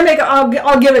 hair and makeup,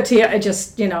 I'll give it to you. I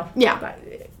just, Yeah.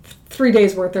 3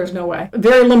 days worth, there's no way.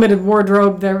 Very limited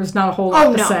wardrobe. There was not a whole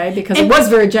lot to say because it was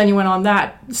very genuine on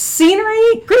that.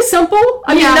 Scenery, pretty simple.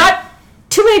 I mean, not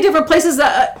too many different places.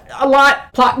 A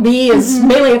lot. Plot B is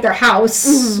mainly at their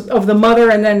house of the mother,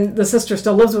 and then the sister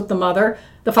still lives with the mother.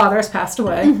 The father has passed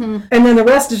away. And then the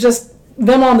rest is just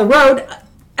them on the road.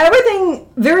 Everything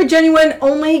very genuine.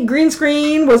 Only green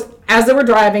screen was as they were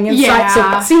driving inside.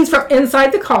 So scenes from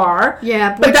inside the car.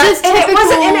 Yeah, but that's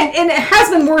typical. And it has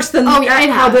been worse than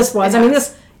how this was. I mean,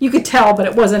 this you could tell, but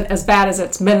it wasn't as bad as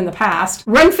it's been in the past.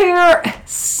 Ren Fair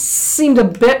seemed a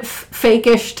bit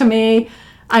fakeish to me.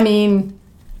 I mean,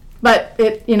 but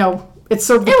it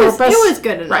served the purpose. It was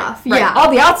good enough. Right. Yeah.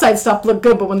 All the outside stuff looked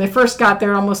good, but when they first got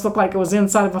there, it almost looked like it was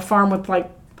inside of a farm with like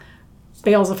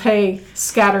bales of hay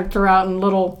scattered throughout in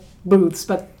little booths.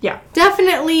 But yeah,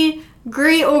 definitely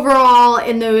great overall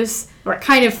in those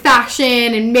kind of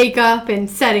fashion and makeup and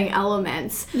setting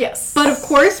elements. Yes. But of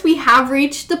course, we have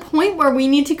reached the point where we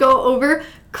need to go over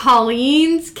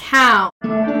Colleen's count.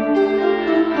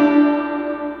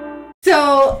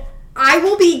 So I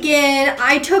will begin.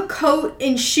 I took coat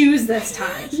and shoes this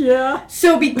time. Yeah.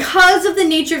 So because of the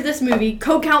nature of this movie,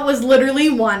 coat count was literally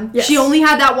 1. Yes. She only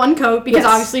had that one coat because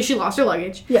obviously she lost her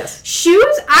luggage. Yes.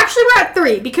 Shoes actually were at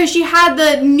 3 because she had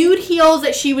the nude heels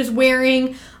that she was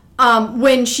wearing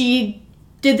when she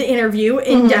did the interview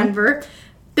in Denver.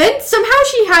 Then somehow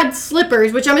she had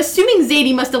slippers, which I'm assuming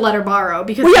Zadie must have let her borrow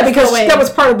because that was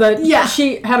part of the. Yeah,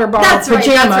 she had her borrowed pajamas. That's right,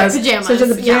 pajamas. So she had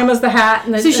the pajamas, the hat,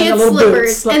 and so she had little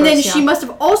slippers, boots, and then she must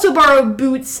have also borrowed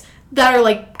boots that are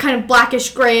like kind of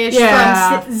blackish grayish from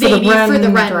Zadie for the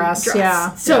Ren dress.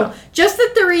 Yeah. So just the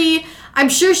 3. I'm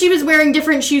sure she was wearing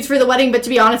different shoes for the wedding, but to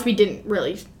be honest, we didn't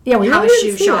really have a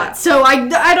shoe shot. So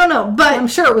I don't know, but I'm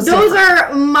sure it was those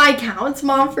are my counts.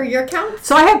 Mom, for your counts?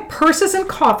 So I had purses and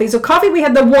coffee. So coffee, we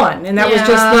had the 1, and that was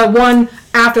just the one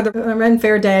after the Ren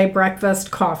Fair day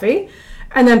breakfast coffee.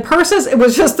 And then purses, it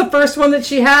was just the first one that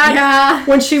she had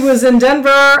when she was in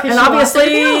Denver, and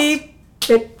obviously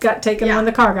it got taken when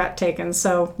the car got taken.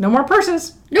 So no more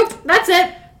purses. Nope, that's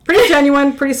it. Pretty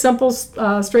genuine, pretty simple,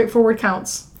 straightforward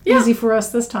counts. Yeah. Easy for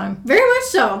us this time. Very much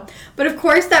so. But of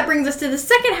course, that brings us to the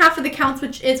second half of the counts,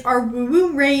 which is our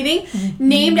woo-woo rating,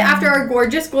 named after our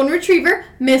gorgeous golden retriever,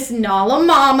 Miss Nala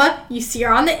Mama. You see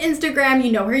her on the Instagram.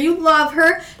 You know her. You love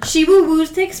her. She woo-woos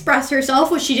to express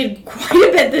herself, which she did quite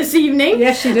a bit this evening.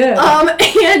 Yes, she did.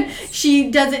 And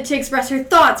she does it to express her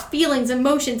thoughts, feelings,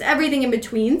 emotions, everything in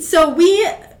between. So we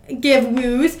give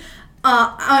woos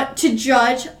to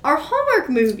judge our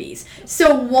Hallmark movies.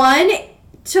 So 1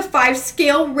 to 5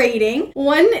 scale rating.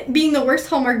 1 being the worst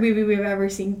Hallmark movie we've ever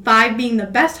seen. 5 being the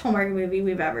best Hallmark movie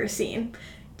we've ever seen.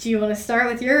 Do you want to start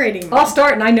with your rating, Mom? I'll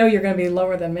start, and I know you're going to be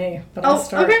lower than me, but I'll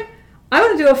start. Okay. I'm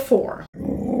going to do a 4.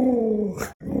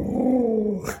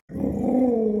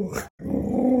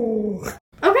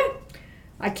 Okay.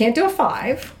 I can't do a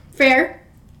 5. Fair.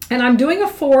 And I'm doing a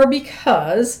 4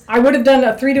 because I would have done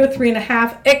a 3 to a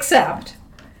 3.5, except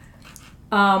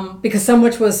because so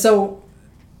much was so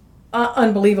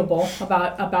unbelievable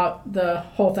about the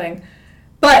whole thing.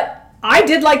 But I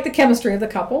did like the chemistry of the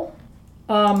couple.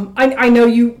 I know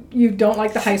you don't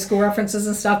like the high school references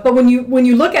and stuff, but when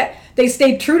you look at, they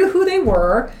stayed true to who they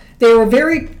were. They were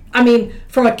very, I mean,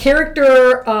 from a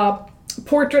character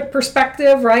portrait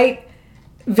perspective, right?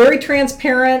 Very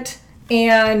transparent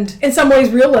and in some ways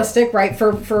realistic, right?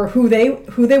 For who they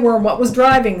were and what was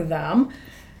driving them.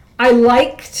 I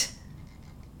liked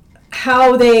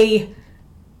how they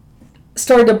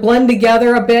started to blend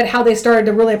together a bit, how they started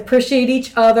to really appreciate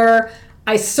each other.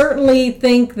 I certainly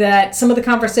think that some of the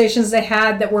conversations they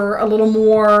had that were a little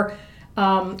more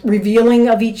revealing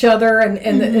of each other and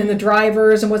the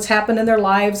drivers and what's happened in their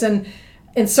lives, and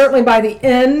certainly by the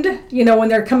end, you know, when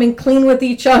they're coming clean with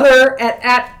each other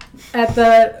at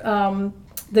the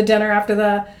dinner after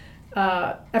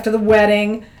the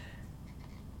wedding,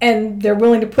 and they're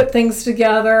willing to put things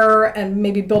together and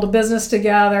maybe build a business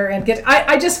together and get.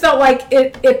 I just felt like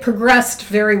it progressed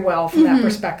very well from that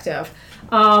perspective.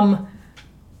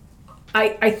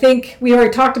 I think we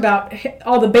already talked about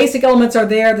all the basic elements are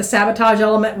there. The sabotage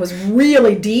element was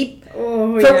really deep.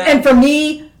 And for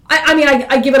me, I mean,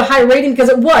 I give it a high rating because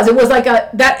it was like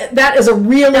that is a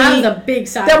really... That was a big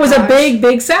sabotage. That was a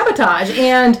big sabotage.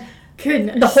 And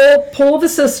goodness. The whole pull of the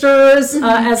sisters,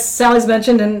 as Sally's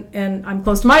mentioned, and I'm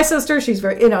close to my sister. She's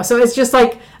very, so it's just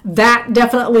like that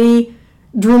definitely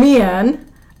drew me in.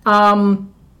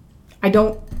 I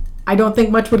don't think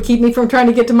much would keep me from trying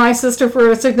to get to my sister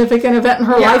for a significant event in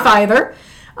her life either.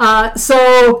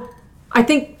 So I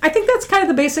think that's kind of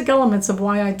the basic elements of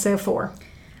why I'd say a 4.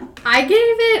 I gave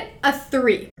it a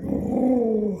 3.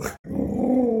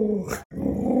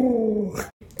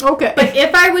 Okay. But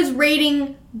if I was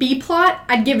rating B-plot,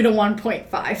 I'd give it a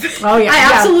 1.5. Oh, yeah.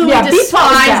 I absolutely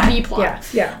despise B-plot.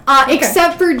 B-plot. Okay.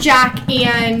 Except for Jack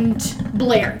and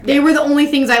Blair. They were the only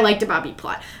things I liked about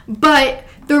B-plot. But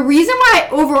the reason why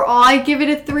overall I give it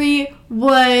a 3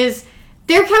 was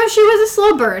their chemistry was a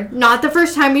slow burn. Not the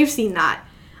first time we've seen that.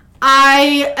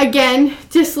 I, again,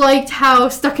 disliked how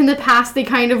stuck in the past they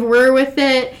kind of were with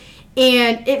it.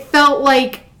 And it felt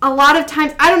like a lot of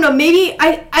times, I don't know, maybe,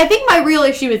 I think my real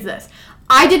issue is this.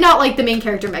 I did not like the main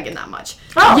character, Megan, that much.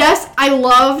 Oh. Yes, I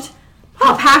loved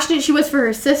how passionate she was for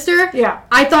her sister. Yeah.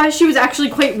 I thought she was actually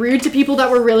quite rude to people that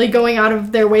were really going out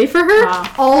of their way for her.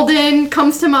 Alden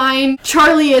comes to mind.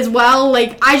 Charlie as well.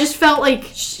 Like, I just felt like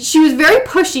she was very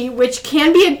pushy, which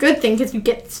can be a good thing because you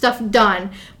get stuff done.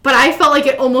 But I felt like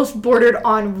it almost bordered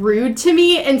on rude to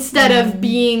me instead of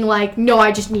being like, no,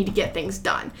 I just need to get things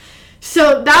done.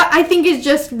 So that, I think, is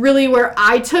just really where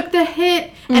I took the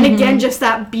hit. And again, just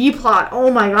that B-plot. Oh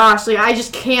my gosh. Like, I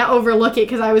just can't overlook it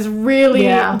because I was really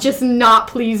just not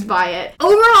pleased by it.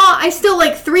 Overall, I still,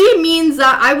 3 means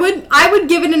that I would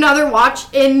give it another watch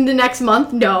in the next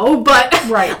month. No, but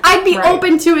I'd be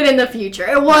open to it in the future.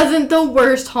 It wasn't the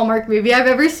worst Hallmark movie I've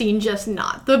ever seen, just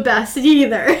not the best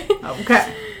either.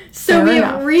 Okay. So we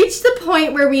have reached the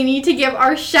point where we need to give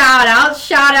our shout out.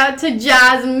 Shout out to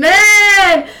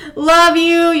Jasmine. Love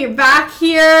you. You're back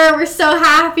here. We're so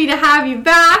happy to have you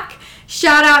back.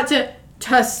 Shout out to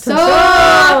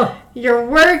Tasso. You're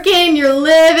working, you're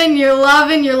living, you're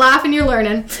loving, you're laughing, you're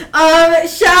learning.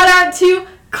 Shout out to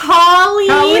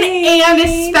Colleen. And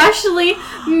especially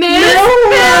Miss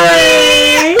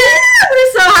Millie.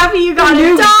 We're so happy you got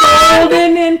it done.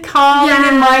 Golden and Colleen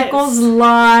and Michael's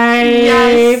life.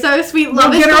 Yes, so sweet.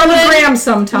 Love is golden. We'll get her on the gram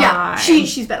sometime. Yeah,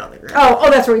 she's been on the gram. Oh,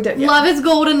 that's what we did. Yeah. Love is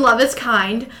golden, love is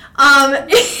kind.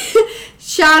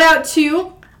 Shout out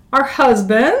to our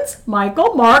husbands,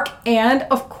 Michael, Mark, and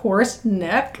of course,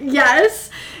 Nick. Yes.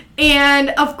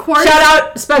 And of course, shout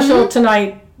out special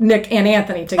tonight, Nick and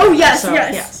Anthony together. Oh, yes,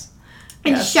 yes.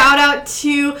 And shout out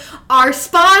to our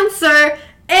sponsor,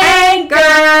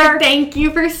 Anchor. Thank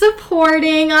you for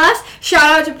supporting us.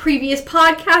 Shout out to previous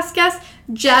podcast guests,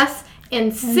 Jess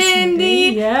and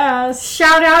Cindy. Yes.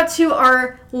 Shout out to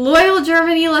our loyal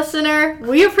Germany listener.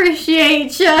 We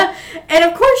appreciate you. And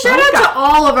of course, shout out to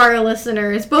all of our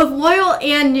listeners, both loyal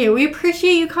and new. We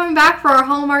appreciate you coming back for our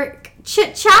Hallmark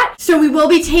chit chat. So we will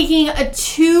be taking a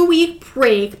 2-week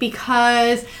break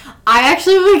because I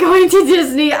actually will be going to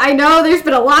Disney. I know there's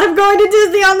been a lot of going to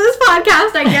Disney on this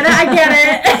podcast. I get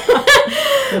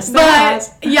it.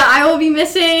 But yeah, I will be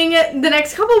missing the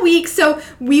next couple weeks. So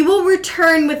we will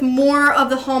return with more of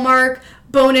the Hallmark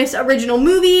Bonus Original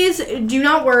Movies. Do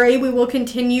not worry. We will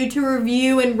continue to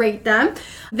review and rate them.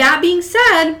 That being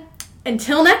said,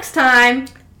 until next time,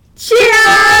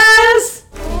 cheers!